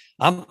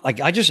 I'm like,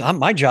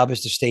 my job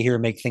is to stay here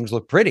and make things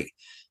look pretty,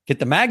 get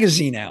the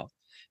magazine out.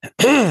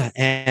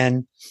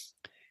 And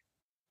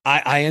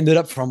I ended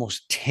up for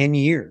almost 10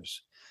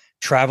 years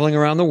traveling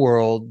around the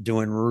world,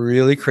 doing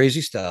really crazy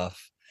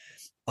stuff,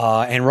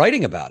 and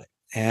writing about it.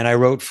 And I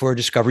wrote for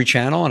Discovery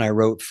Channel, and I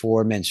wrote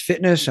for Men's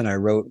Fitness, and I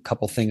wrote a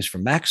couple things for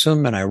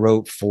Maxim, and I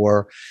wrote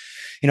for,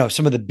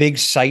 some of the big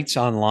sites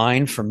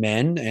online for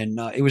men. And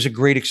it was a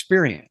great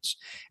experience.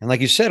 And like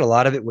you said, a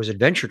lot of it was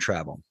adventure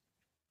travel.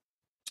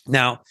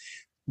 Now,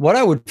 what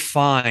I would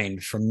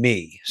find for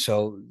me,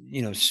 so,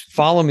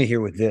 follow me here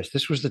with this.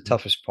 This was the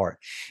toughest part.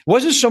 It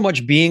wasn't so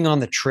much being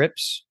on the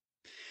trips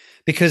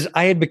because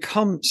I had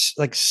become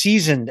like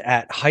seasoned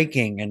at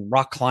hiking and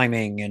rock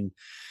climbing and,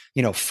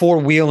 four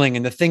wheeling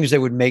and the things they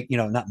would make,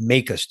 not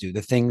make us do,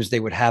 the things they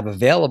would have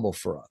available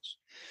for us.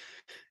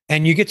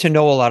 And you get to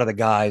know a lot of the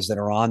guys that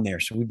are on there.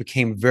 So we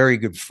became very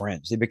good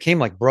friends. They became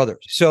like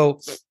brothers. So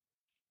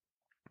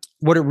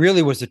what it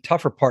really was, the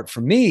tougher part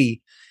for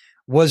me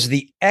was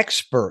the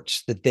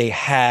experts that they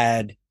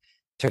had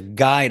to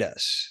guide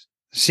us.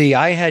 See,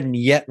 I hadn't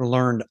yet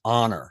learned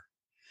honor.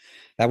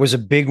 That was a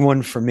big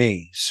one for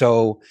me.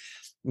 So,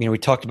 we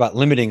talked about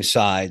limiting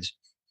sides.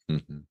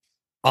 Mm-hmm.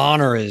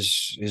 Honor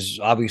is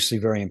obviously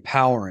very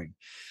empowering.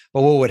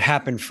 But what would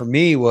happen for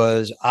me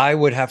was I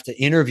would have to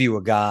interview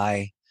a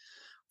guy.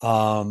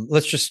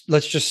 Let's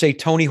just say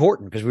Tony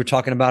Horton, because we were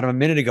talking about him a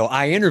minute ago.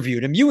 I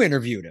interviewed him. You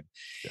interviewed him.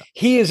 Yeah.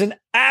 He is an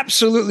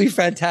absolutely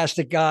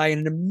fantastic guy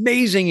and an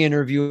amazing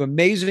interview,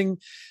 amazing,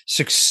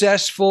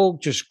 successful,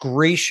 just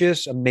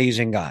gracious,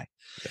 amazing guy.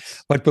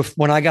 Yes. But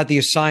when I got the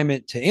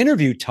assignment to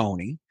interview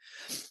Tony,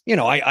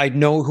 I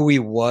know who he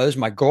was.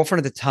 My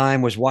girlfriend at the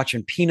time was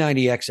watching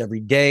P90X every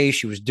day.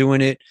 She was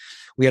doing it.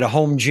 We had a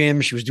home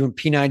gym. She was doing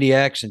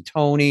P90X and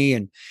Tony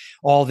and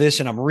all this.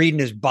 And I'm reading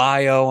his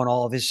bio and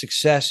all of his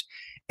success.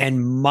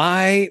 And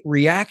my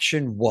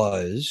reaction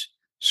was,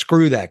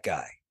 screw that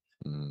guy.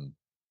 Mm.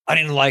 I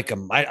didn't like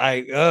him.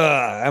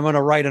 I'm going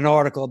to write an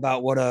article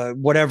about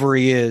whatever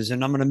he is,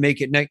 and I'm going to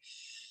make it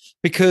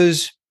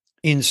because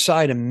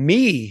inside of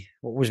me,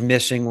 what was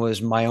missing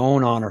was my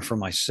own honor for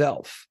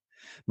myself,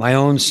 my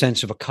own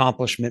sense of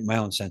accomplishment, my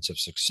own sense of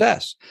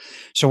success.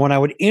 So when I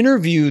would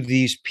interview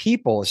these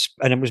people,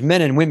 and it was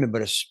men and women,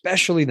 but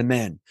especially the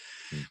men,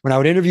 when I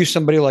would interview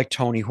somebody like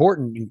Tony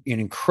Horton, an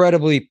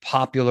incredibly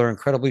popular,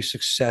 incredibly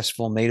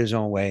successful, made his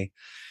own way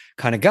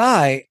kind of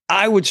guy,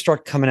 I would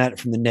start coming at it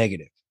from the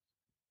negative.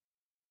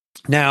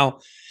 Now,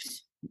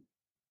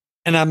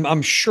 and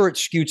I'm sure it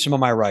skewed some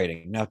of my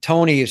writing. Now,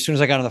 Tony, as soon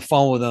as I got on the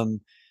phone with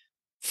him,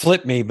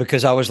 flipped me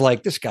because I was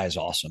like, this guy's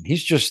awesome.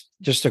 He's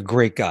just a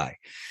great guy.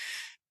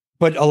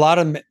 But a lot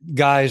of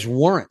guys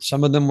weren't.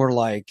 Some of them were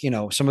like,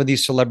 some of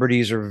these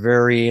celebrities are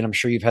very, and I'm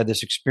sure you've had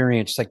this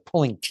experience, like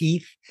pulling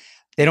teeth.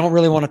 They don't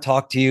really want to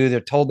talk to you. They're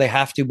told they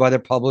have to by their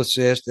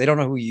publicist. They don't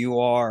know who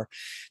you are.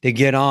 They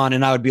get on,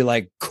 and I would be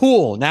like,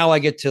 cool. Now I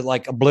get to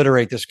like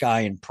obliterate this guy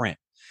in print.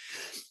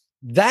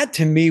 That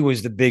to me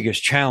was the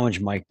biggest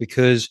challenge, Mike,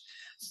 because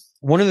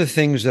one of the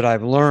things that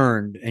I've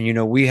learned,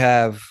 and we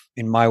have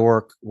in my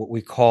work what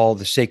we call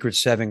the Sacred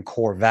Seven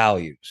core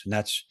values, and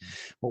that's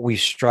what we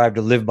strive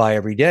to live by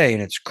every day.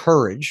 And it's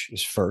courage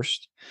is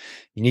first.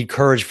 You need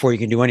courage before you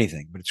can do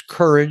anything, but it's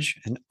courage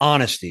and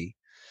honesty,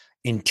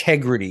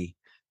 integrity,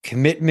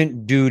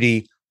 commitment,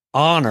 duty,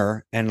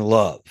 honor, and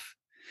love.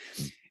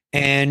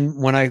 And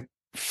when I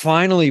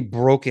finally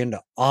broke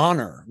into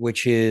honor,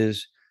 which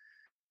is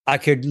I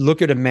could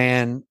look at a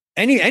man,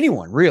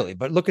 anyone really,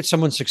 but look at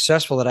someone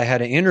successful that I had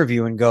to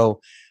interview and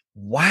go,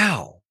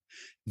 wow,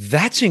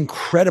 that's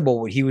incredible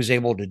what he was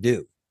able to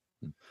do.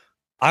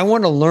 I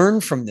want to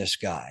learn from this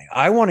guy.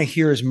 I want to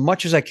hear as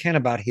much as I can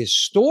about his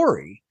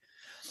story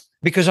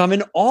because I'm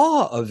in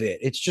awe of it.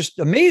 It's just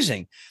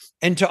amazing.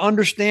 And to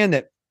understand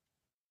that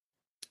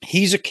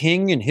he's a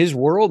king in his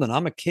world and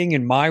I'm a king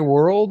in my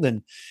world,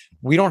 and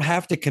we don't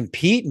have to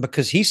compete. And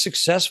because he's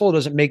successful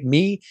doesn't make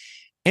me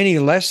any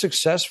less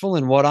successful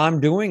in what I'm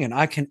doing. And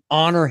I can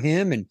honor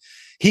him and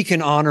he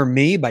can honor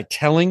me by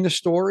telling the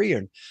story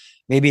and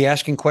maybe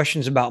asking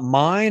questions about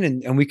mine.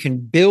 And we can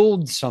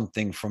build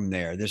something from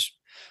there. This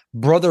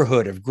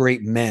brotherhood of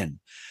great men.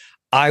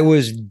 I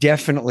was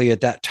definitely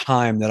at that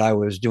time that I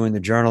was doing the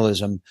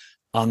journalism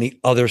on the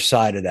other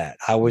side of that.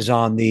 I was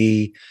on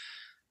the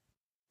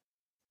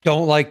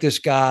don't like this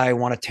guy,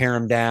 want to tear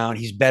him down.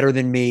 He's better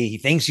than me. He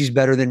thinks he's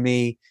better than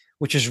me,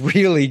 which is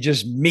really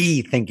just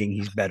me thinking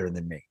he's better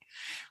than me.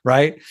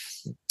 Right.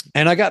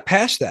 And I got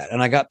past that.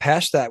 And I got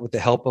past that with the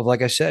help of,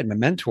 like I said, my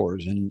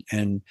mentors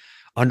and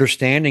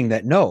understanding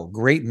that no,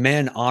 great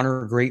men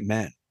honor great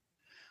men.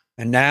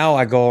 And now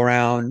I go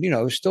around,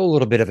 still a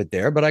little bit of it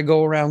there, but I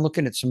go around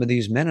looking at some of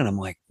these men and I'm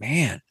like,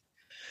 man,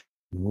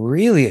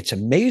 really, it's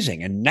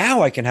amazing. And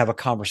now I can have a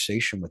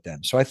conversation with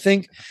them. So I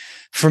think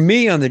for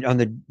me on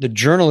the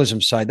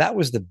journalism side, that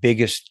was the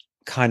biggest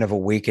kind of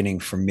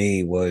awakening for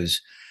me, was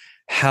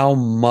how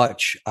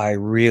much I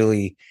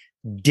really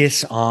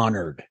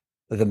dishonored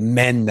the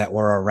men that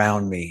were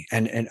around me.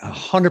 And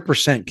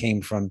 100%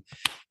 came from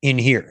in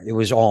here. It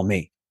was all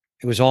me.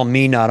 It was all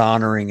me not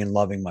honoring and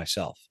loving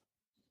myself.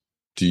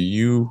 Do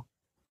you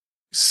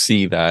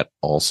see that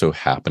also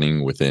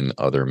happening within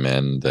other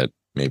men that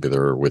maybe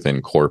they're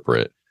within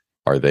corporate?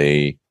 Are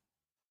they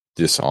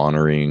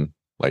dishonoring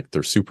like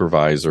their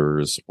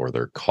supervisors or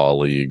their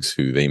colleagues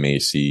who they may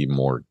see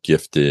more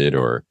gifted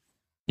or,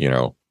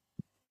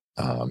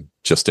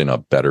 just in a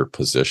better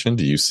position?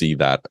 Do you see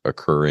that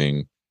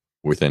occurring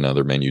within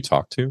other men you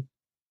talk to?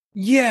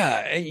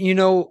 Yeah.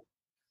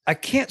 I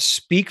can't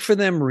speak for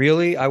them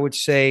really. I would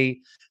say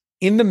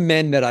in the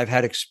men that I've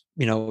had,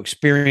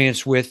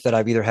 experience with, that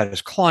I've either had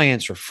as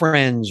clients or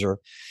friends or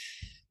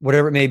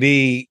whatever it may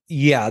be,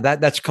 yeah,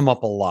 that's come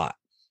up a lot.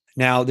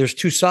 Now, there's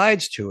two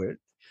sides to it.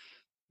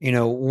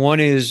 One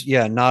is,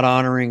 not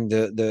honoring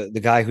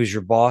the guy who's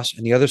your boss,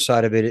 and the other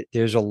side of it,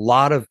 there's a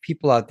lot of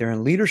people out there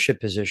in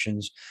leadership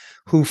positions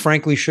who,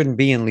 frankly, shouldn't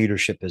be in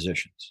leadership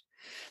positions.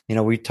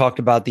 We talked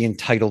about the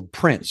entitled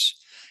prince,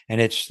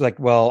 and it's like,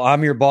 well,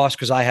 I'm your boss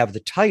because I have the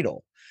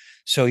title.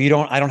 So I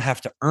don't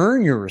have to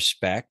earn your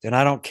respect, and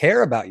I don't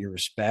care about your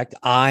respect.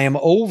 I am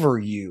over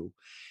you.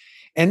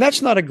 And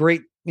that's not a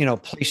great,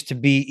 place to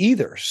be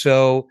either.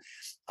 So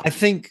I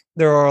think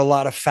there are a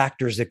lot of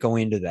factors that go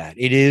into that.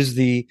 It is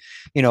I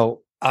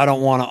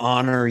don't want to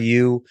honor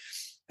you,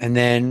 and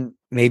then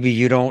maybe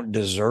you don't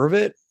deserve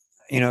it,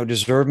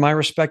 deserve my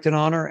respect and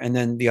honor. And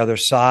then the other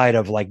side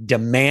of like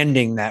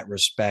demanding that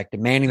respect,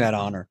 demanding that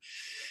honor,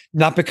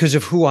 not because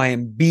of who I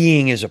am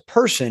being as a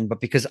person, but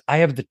because I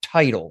have the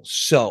title,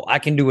 so I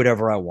can do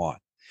whatever I want.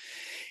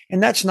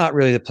 And that's not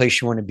really the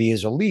place you want to be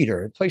as a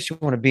leader. The place you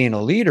want to be in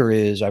a leader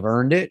is, I've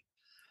earned it.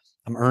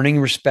 I'm earning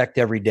respect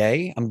every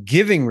day. I'm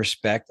giving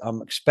respect.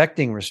 I'm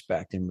expecting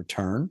respect in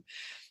return.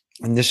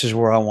 And this is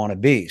where I want to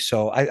be.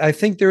 So I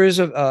think there is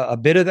a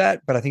bit of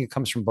that, but I think it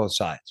comes from both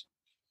sides.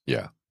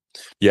 Yeah.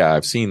 Yeah.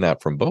 I've seen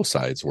that from both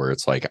sides, where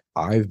it's like,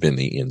 I've been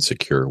the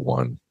insecure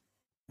one.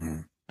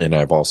 And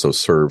I've also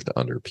served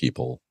under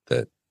people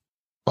that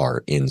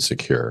are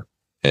insecure.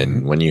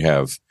 And when you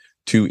have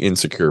two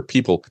insecure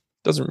people, it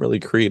doesn't really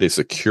create a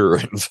secure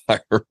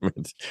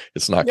environment.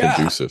 It's not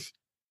conducive.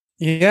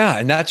 Yeah.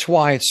 And that's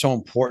why it's so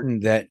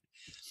important that,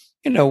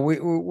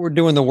 we're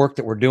doing the work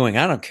that we're doing.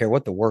 I don't care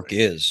what the work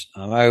is.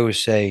 I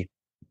always say,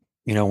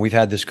 we've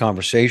had this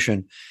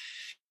conversation.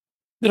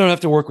 They don't have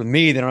to work with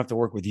me. They don't have to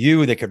work with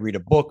you. They could read a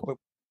book, but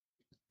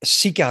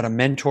seek out a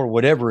mentor,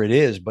 whatever it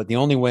is. But the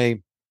only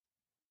way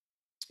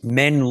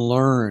men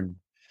learn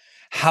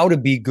how to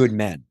be good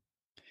men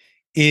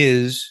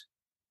is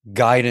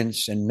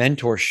guidance and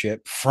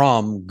mentorship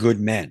from good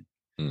men.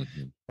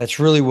 Mm-hmm. That's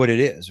really what it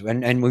is.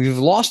 And we've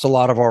lost a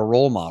lot of our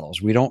role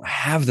models. We don't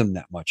have them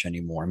that much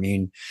anymore. I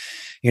mean,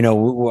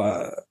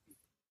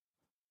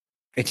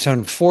 it's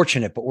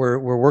unfortunate, but we're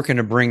working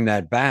to bring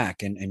that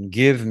back and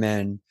give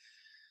men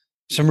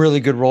some really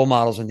good role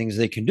models and things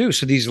they can do.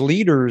 So these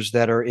leaders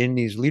that are in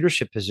these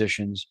leadership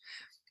positions,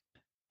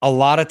 a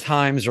lot of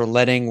times are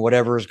letting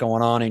whatever is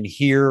going on in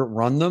here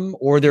run them,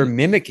 or they're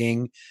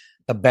mimicking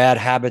the bad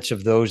habits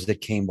of those that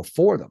came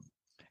before them.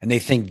 And they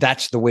think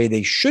that's the way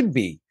they should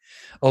be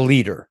a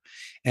leader.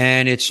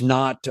 And it's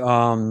not, it's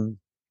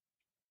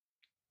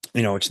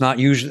not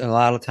usually, a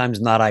lot of times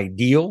not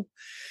ideal.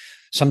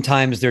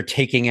 Sometimes they're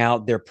taking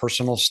out their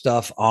personal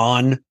stuff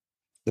on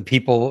the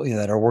people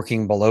that are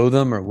working below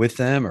them or with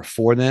them or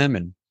for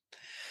them.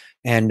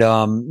 And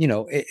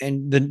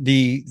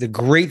the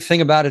great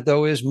thing about it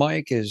though is,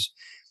 Mike, is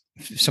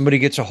if somebody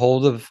gets a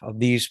hold of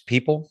these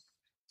people,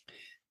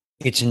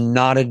 it's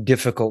not a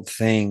difficult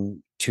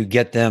thing to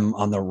get them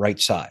on the right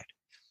side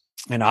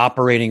and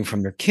operating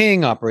from their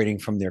king, operating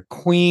from their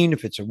queen,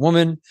 if it's a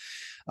woman,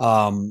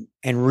 and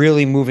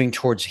really moving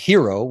towards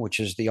hero, which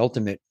is the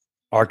ultimate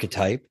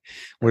archetype,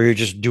 where you're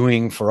just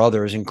doing for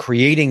others and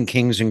creating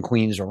kings and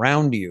queens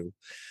around you.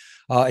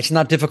 It's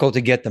not difficult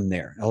to get them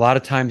there. A lot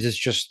of times it's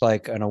just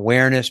like an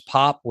awareness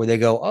pop where they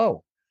go,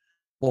 oh,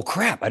 well,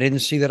 crap, I didn't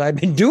see that I've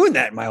been doing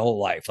that my whole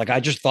life. Like, I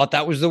just thought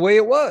that was the way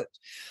it was.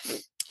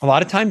 A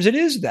lot of times it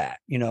is that,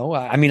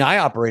 I mean, I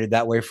operated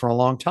that way for a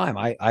long time.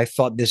 I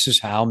thought this is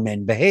how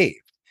men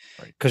behaved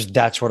because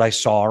that's what I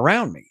saw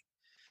around me,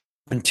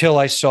 until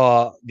I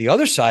saw the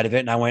other side of it.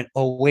 And I went,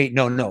 oh, wait,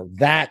 no,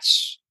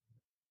 that's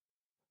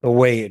the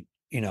way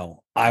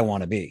I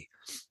want to be.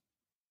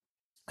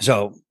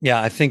 So, yeah,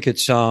 I think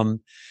it's,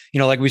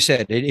 like we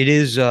said, it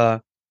is,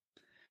 can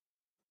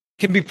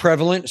be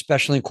prevalent,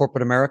 especially in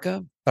corporate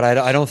America, but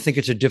I don't think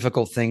it's a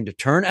difficult thing to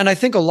turn. And I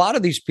think a lot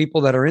of these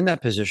people that are in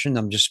that position,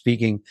 I'm just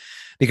speaking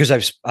because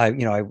I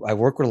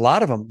work with a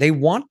lot of them. They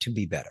want to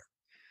be better.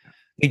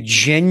 They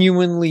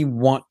genuinely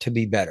want to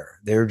be better.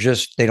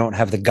 They don't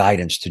have the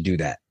guidance to do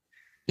that.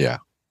 Yeah.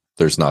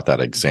 There's not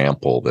that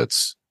example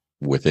that's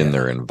within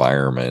their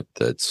environment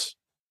that's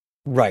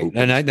right.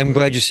 And I'm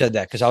glad you said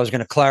that, because I was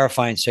going to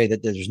clarify and say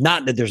that there's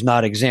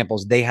not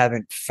examples. They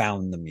haven't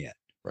found them yet.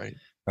 Right.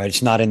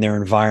 It's not in their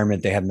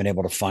environment. They haven't been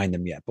able to find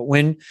them yet. But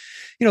when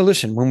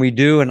we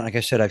do, and like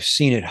I said, I've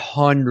seen it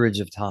hundreds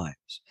of times,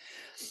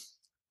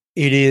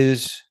 it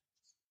is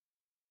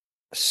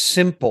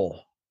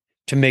simple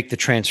to make the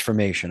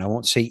transformation. I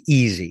won't say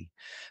easy,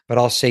 but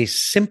I'll say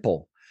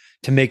simple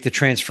to make the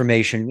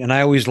transformation. And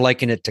I always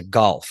liken it to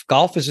golf.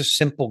 Golf is a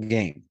simple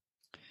game.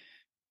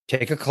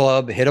 Take a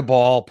club, hit a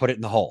ball, put it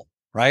in the hole,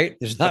 right?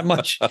 There's not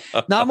much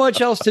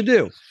else to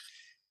do.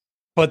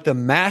 But the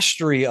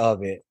mastery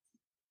of it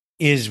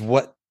is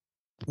what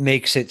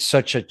makes it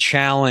such a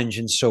challenge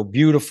and so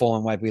beautiful,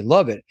 and why we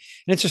love it.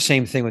 And it's the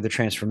same thing with the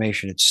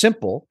transformation. It's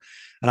simple.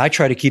 And I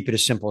try to keep it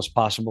as simple as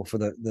possible for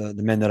the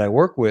men that I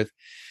work with.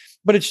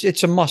 but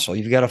it's a muscle.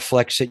 You've got to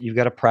flex it. You've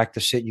got to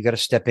practice it. You got to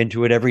step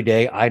into it every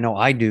day. I know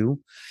I do.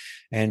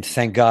 And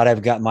thank God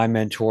I've got my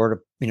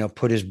mentor to,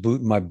 put his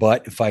boot in my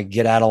butt if I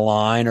get out of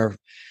line or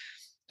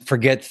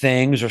forget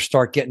things or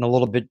start getting a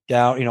little bit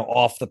down,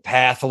 off the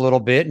path a little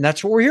bit. And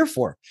that's what we're here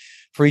for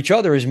each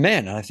other as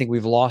men. And I think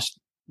we've lost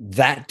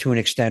that to an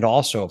extent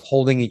also, of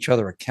holding each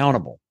other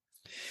accountable,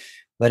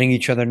 letting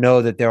each other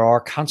know that there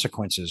are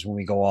consequences when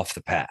we go off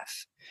the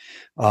path.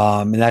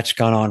 And that's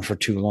gone on for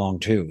too long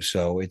too.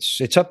 So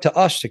it's up to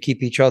us to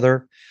keep each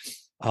other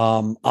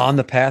on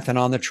the path and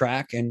on the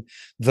track. And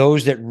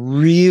those that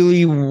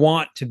really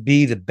want to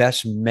be the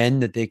best men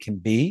that they can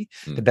be,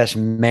 the best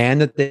man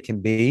that they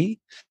can be,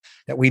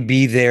 that we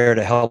be there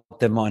to help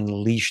them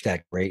unleash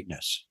that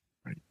greatness.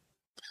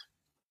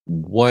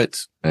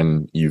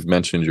 And you've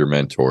mentioned your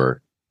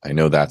mentor. I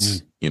know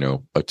that's,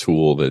 a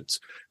tool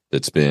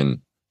that's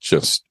been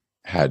just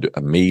had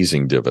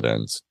amazing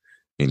dividends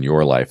in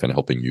your life and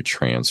helping you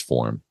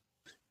transform.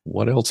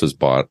 What else has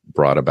brought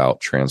about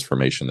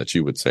transformation that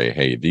you would say,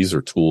 hey, these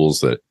are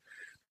tools that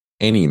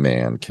any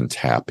man can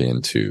tap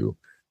into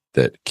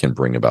that can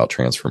bring about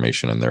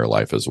transformation in their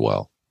life as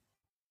well?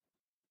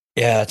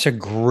 Yeah, it's a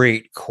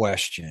great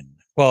question.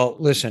 Well,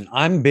 listen,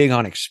 I'm big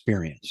on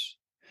experience.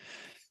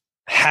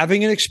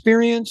 Having an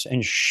experience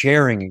and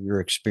sharing your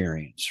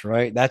experience,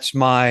 right? That's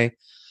my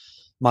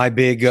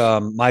big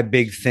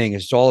thing.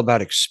 It's all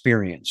about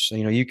experience.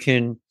 You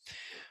can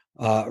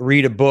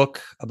read a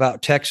book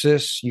about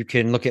Texas. You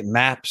can look at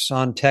maps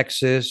on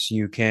Texas.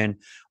 You can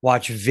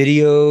watch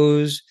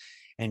videos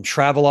and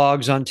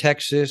travelogues on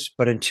Texas.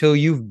 But until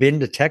you've been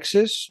to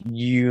Texas,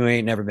 you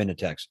ain't never been to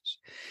Texas,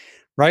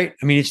 right?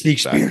 I mean, it's the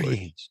experience.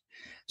 Exactly.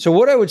 So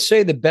what I would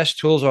say the best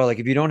tools are, like,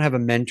 if you don't have a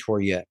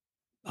mentor yet,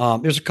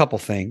 there's a couple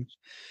things.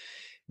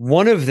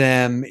 One of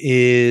them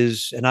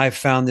is, and I've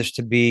found this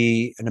to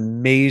be an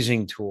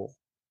amazing tool,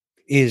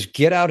 is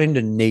get out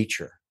into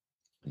nature.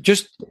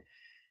 Just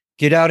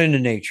get out into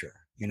nature.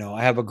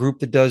 I have a group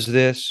that does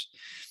this,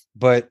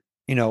 but,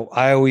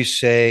 I always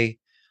say,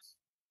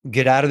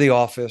 get out of the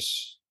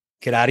office,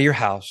 get out of your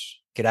house,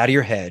 get out of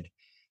your head.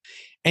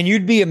 And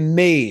you'd be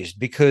amazed,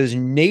 because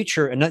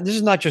nature, and this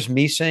is not just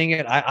me saying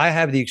it, I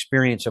have the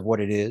experience of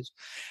what it is,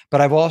 but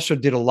I've also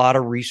did a lot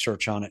of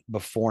research on it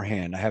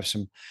beforehand. I have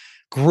some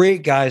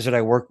great guys that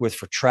I work with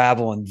for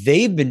travel, and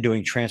they've been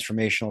doing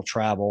transformational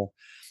travel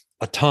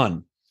a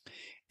ton.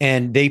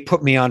 And they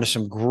put me onto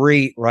some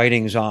great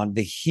writings on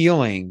the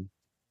healing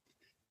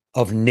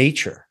of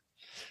nature.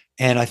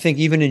 And I think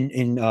even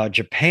in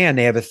Japan,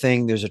 they have a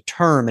thing, there's a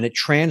term, and it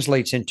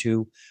translates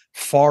into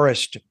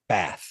forest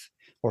bath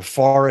or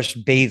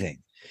forest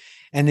bathing.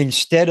 And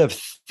instead of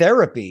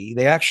therapy,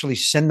 they actually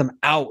send them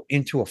out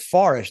into a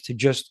forest to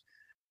just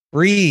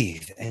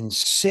breathe and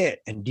sit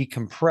and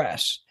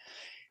decompress.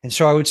 And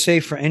so I would say,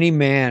 for any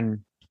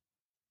man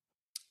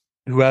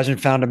who hasn't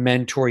found a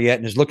mentor yet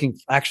and is looking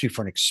actually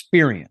for an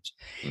experience,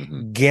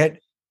 get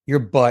your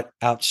butt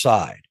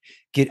outside,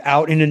 get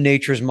out into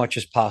nature as much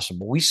as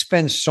possible. We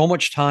spend so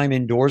much time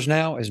indoors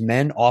now as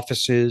men,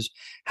 offices,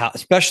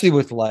 especially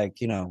with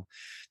the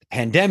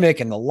pandemic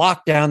and the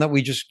lockdown that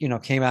we just,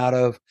 came out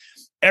of.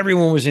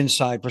 Everyone was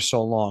inside for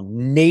so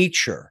long.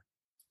 Nature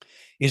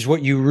is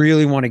what you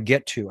really want to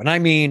get to. And I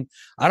mean,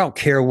 I don't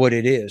care what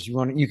it is.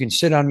 You can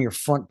sit on your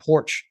front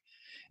porch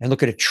and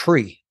look at a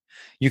tree.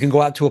 You can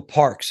go out to a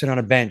park, sit on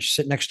a bench,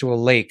 sit next to a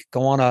lake,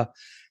 go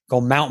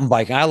mountain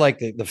biking. I like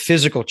the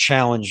physical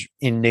challenge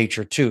in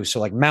nature too. So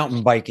like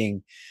mountain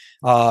biking,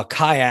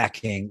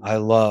 kayaking, I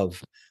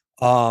love,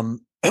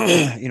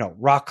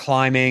 rock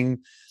climbing,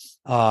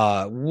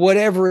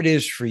 whatever it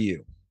is for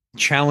you,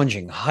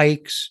 challenging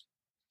hikes.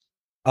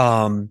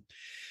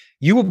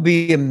 You will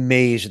be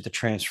amazed at the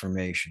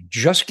transformation.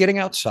 Just getting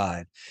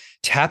outside,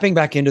 tapping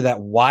back into that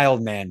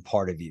wild man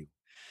part of you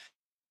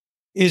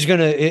is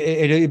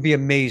it'd be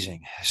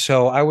amazing.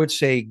 So I would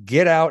say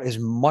get out as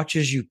much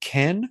as you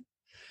can.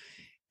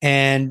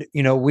 And,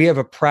 we have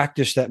a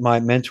practice that my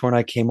mentor and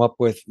I came up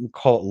with. We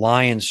call it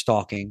lion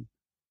stalking.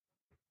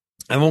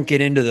 I won't get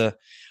into the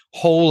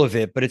whole of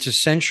it, but it's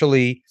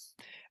essentially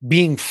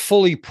being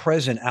fully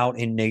present out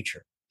in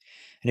nature.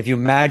 And if you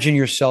imagine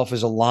yourself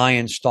as a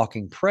lion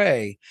stalking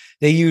prey,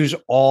 they use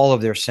all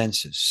of their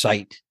senses: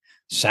 sight,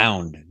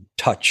 sound,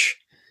 touch,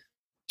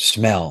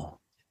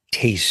 smell,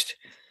 taste,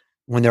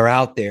 when they're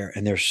out there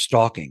and they're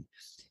stalking.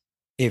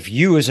 If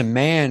you as a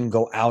man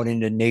go out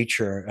into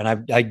nature, and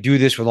I do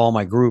this with all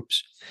my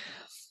groups,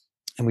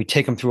 and we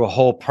take them through a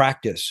whole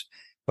practice,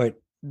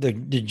 but the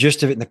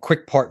gist of it and the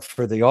quick part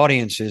for the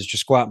audience is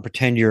just go out and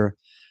pretend you're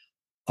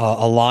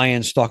a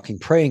lion stalking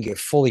prey and get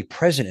fully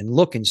present and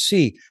look and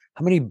see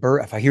how many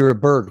birds. If I hear a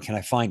bird, can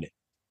I find it?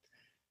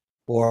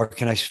 Or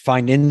can I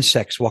find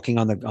insects walking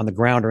on the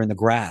ground or in the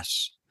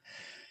grass?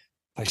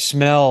 If I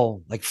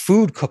smell like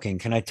food cooking,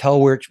 can I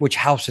tell which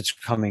house it's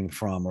coming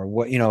from, or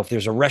what, if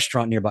there's a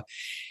restaurant nearby?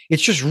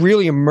 It's just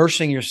really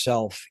immersing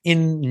yourself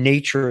in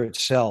nature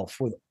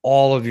itself with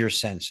all of your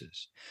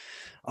senses.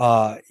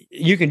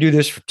 You can do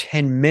this for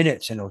 10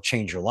 minutes and it'll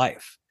change your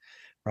life.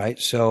 Right.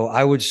 So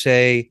I would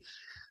say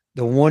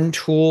the one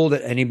tool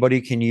that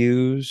anybody can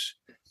use,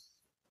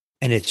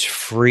 and it's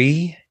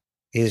free,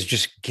 is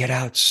just get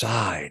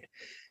outside,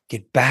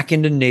 get back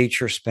into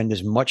nature, spend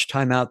as much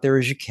time out there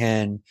as you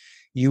can.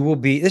 You will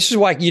be, this is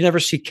why you never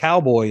see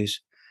cowboys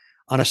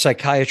on a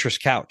psychiatrist's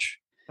couch,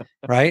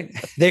 right?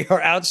 They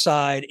are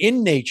outside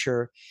in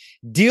nature,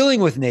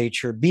 dealing with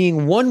nature,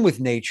 being one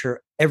with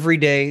nature every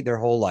day, their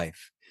whole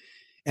life.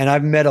 And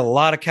I've met a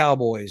lot of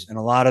cowboys, and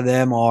a lot of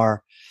them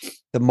are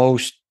the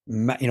most,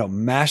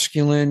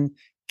 masculine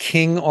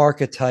king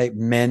archetype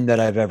men that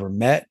I've ever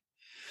met.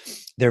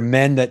 They're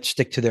men that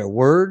stick to their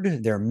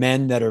word. They're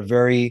men that are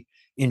very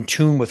in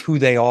tune with who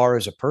they are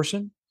as a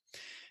person.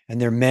 And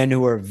they're men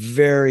who are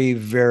very,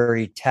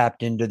 very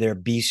tapped into their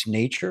beast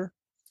nature,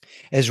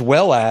 as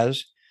well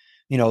as,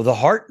 the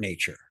heart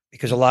nature,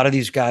 because a lot of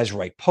these guys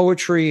write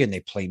poetry and they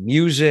play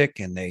music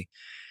and they,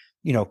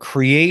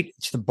 create.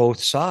 It's the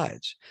both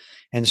sides.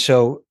 And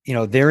so,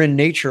 they're in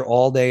nature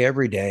all day,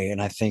 every day.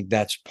 And I think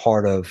that's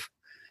part of,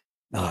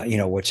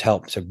 what's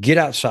helped. So get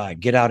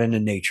outside, get out into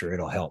nature.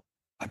 It'll help.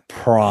 I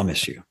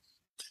promise you.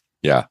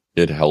 Yeah,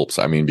 it helps.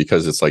 I mean,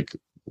 because it's like,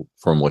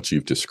 from what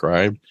you've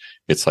described,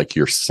 it's like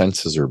your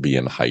senses are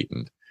being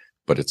heightened,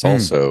 but it's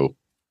also,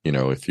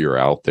 if you're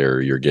out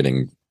there, you're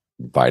getting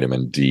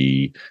vitamin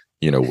D,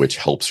 which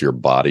helps your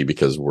body,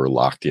 because we're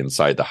locked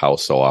inside the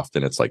house so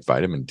often. It's like,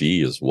 vitamin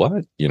D is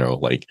what,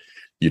 like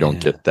you don't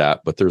get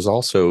that, but there's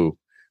also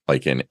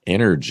like an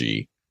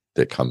energy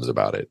that comes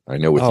about it. I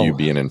know with you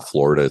being in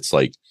Florida, it's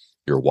like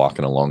you're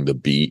walking along the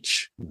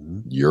beach,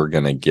 you're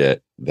going to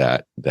get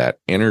that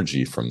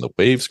energy from the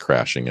waves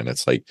crashing. And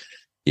it's like,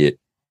 it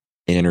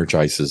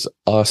energizes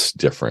us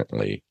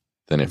differently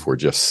than if we're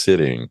just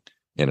sitting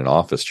in an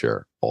office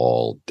chair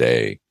all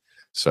day.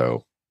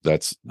 So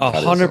that's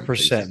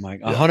 100%,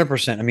 Mike.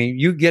 100%. I mean,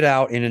 you get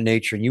out into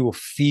nature and you will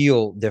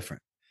feel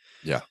different.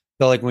 Yeah.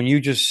 So like when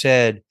you just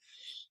said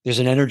there's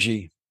an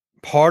energy,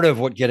 part of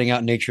what getting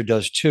out in nature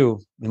does too,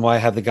 and why I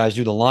have the guys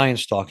do the lion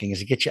stalking, is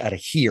to get you out of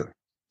here,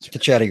 to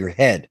get you out of your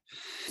head.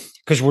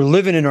 Because we're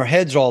living in our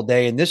heads all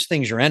day, and this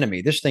thing's your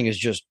enemy. This thing is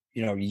just,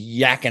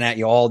 yakking at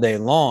you all day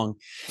long.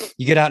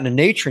 You get out into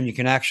nature and you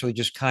can actually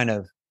just kind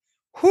of,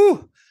 I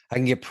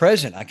can get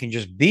present. I can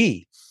just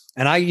be.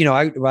 And I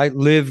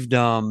lived,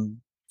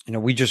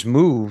 we just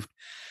moved,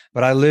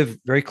 but I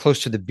lived very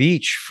close to the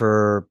beach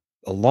for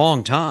a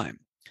long time.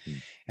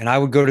 And I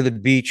would go to the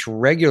beach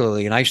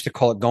regularly, and I used to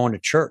call it going to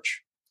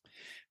church,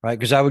 right?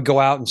 Because I would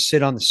go out and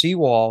sit on the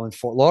seawall in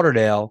Fort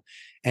Lauderdale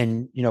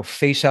and,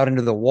 face out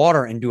into the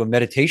water and do a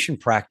meditation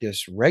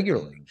practice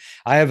regularly.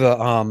 I have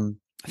a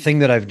thing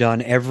that I've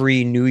done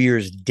every New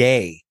Year's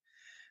Day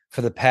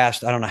for the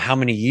past, I don't know how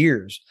many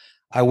years.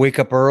 I wake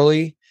up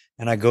early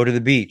and I go to the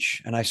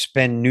beach, and I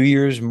spend New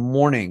Year's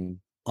morning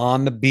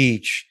on the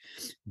beach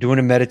doing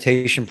a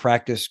meditation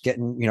practice,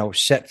 getting,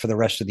 set for the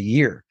rest of the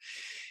year.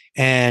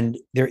 And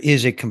there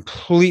is a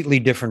completely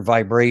different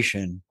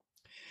vibration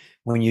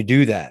when you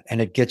do that.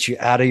 And it gets you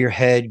out of your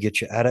head,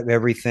 gets you out of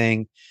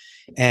everything.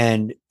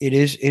 And it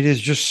is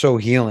just so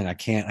healing. I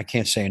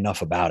can't say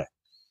enough about it.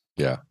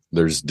 Yeah.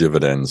 There's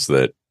dividends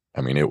that,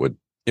 I mean, it would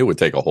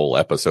take a whole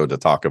episode to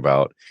talk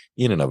about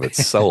in and of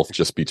itself,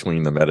 just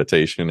between the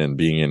meditation and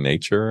being in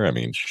nature. I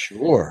mean,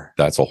 sure.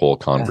 That's a whole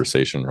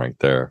conversation right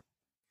there.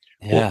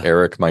 Yeah. Well,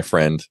 Eric, my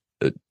friend,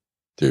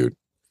 dude,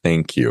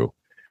 thank you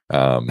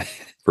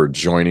for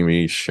joining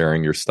me,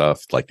 sharing your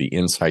stuff, like the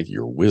insight,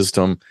 your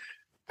wisdom.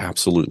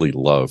 Absolutely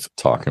love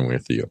talking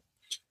with you.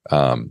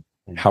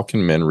 How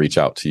can men reach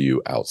out to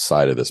you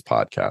outside of this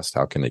podcast?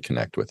 How can they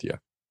connect with you?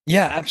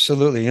 Yeah,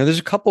 absolutely. There's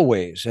a couple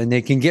ways, and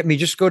they can get me.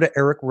 Just go to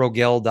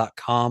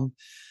ericrogell.com.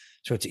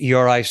 So it's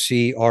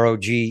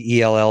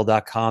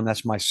ERICROGELL.com.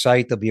 That's my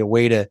site. There'll be a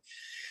way to,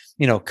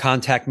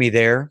 contact me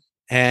there.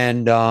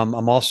 And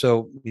I'm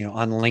also,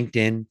 on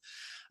LinkedIn.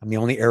 I'm the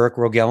only Eric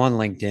Rogell on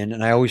LinkedIn.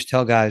 And I always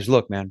tell guys,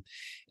 look, man,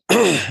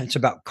 it's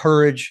about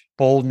courage,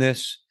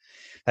 boldness.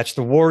 That's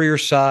the warrior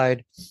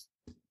side.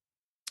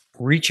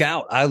 Reach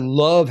out. I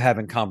love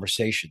having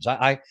conversations.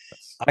 I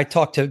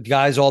talk to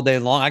guys all day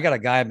long. I got a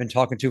guy I've been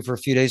talking to for a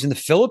few days in the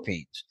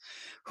Philippines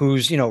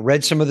who's,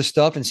 read some of the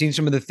stuff and seen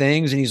some of the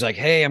things. And he's like,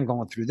 hey, I'm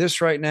going through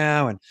this right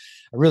now, and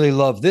I really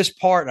love this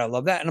part, and I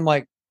love that. And I'm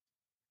like,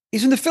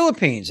 he's in the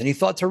Philippines, and he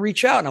thought to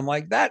reach out. And I'm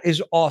like, that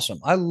is awesome.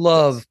 I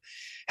love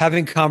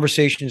having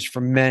conversations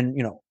from men,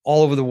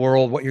 all over the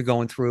world, what you're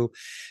going through,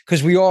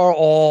 because we are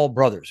all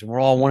brothers and we're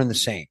all one and the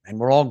same, and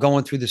we're all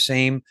going through the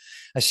same.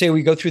 I say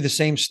we go through the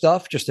same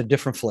stuff, just a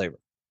different flavor.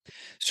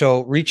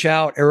 So reach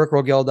out,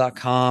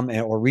 ericrogell.com,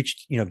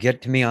 or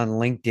get to me on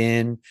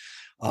LinkedIn,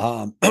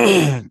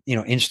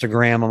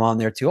 Instagram. I'm on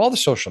there too. All the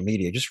social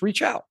media, just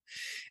reach out,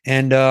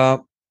 and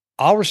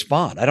I'll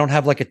respond. I don't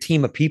have like a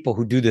team of people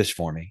who do this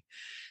for me.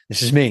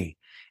 This is me.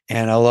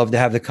 And I love to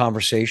have the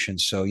conversation.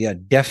 So yeah,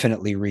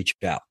 definitely reach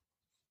out.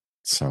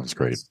 Sounds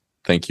great.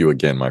 Thank you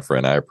again, my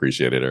friend. I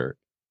appreciate it, Eric.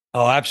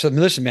 Oh,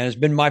 absolutely. Listen, man, it's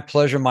been my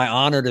pleasure, my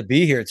honor to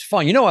be here. It's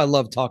fun. I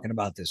love talking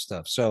about this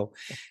stuff. So,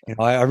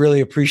 I really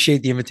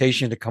appreciate the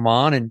invitation to come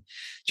on and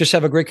just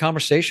have a great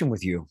conversation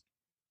with you.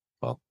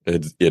 Well,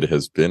 it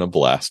has been a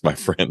blast, my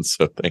friend.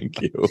 So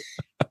thank you.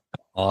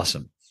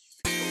 Awesome.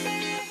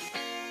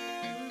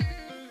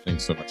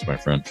 Thanks so much, my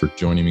friend, for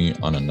joining me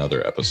on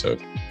another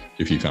episode.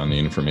 If you found the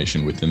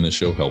information within the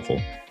show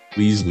helpful,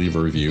 please leave a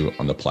review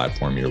on the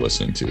platform you're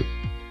listening to.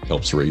 It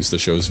helps raise the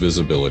show's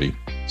visibility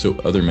so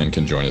other men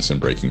can join us in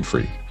breaking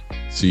free.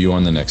 See you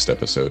on the next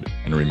episode,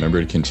 and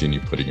remember to continue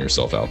putting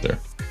yourself out there.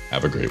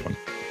 Have a great one.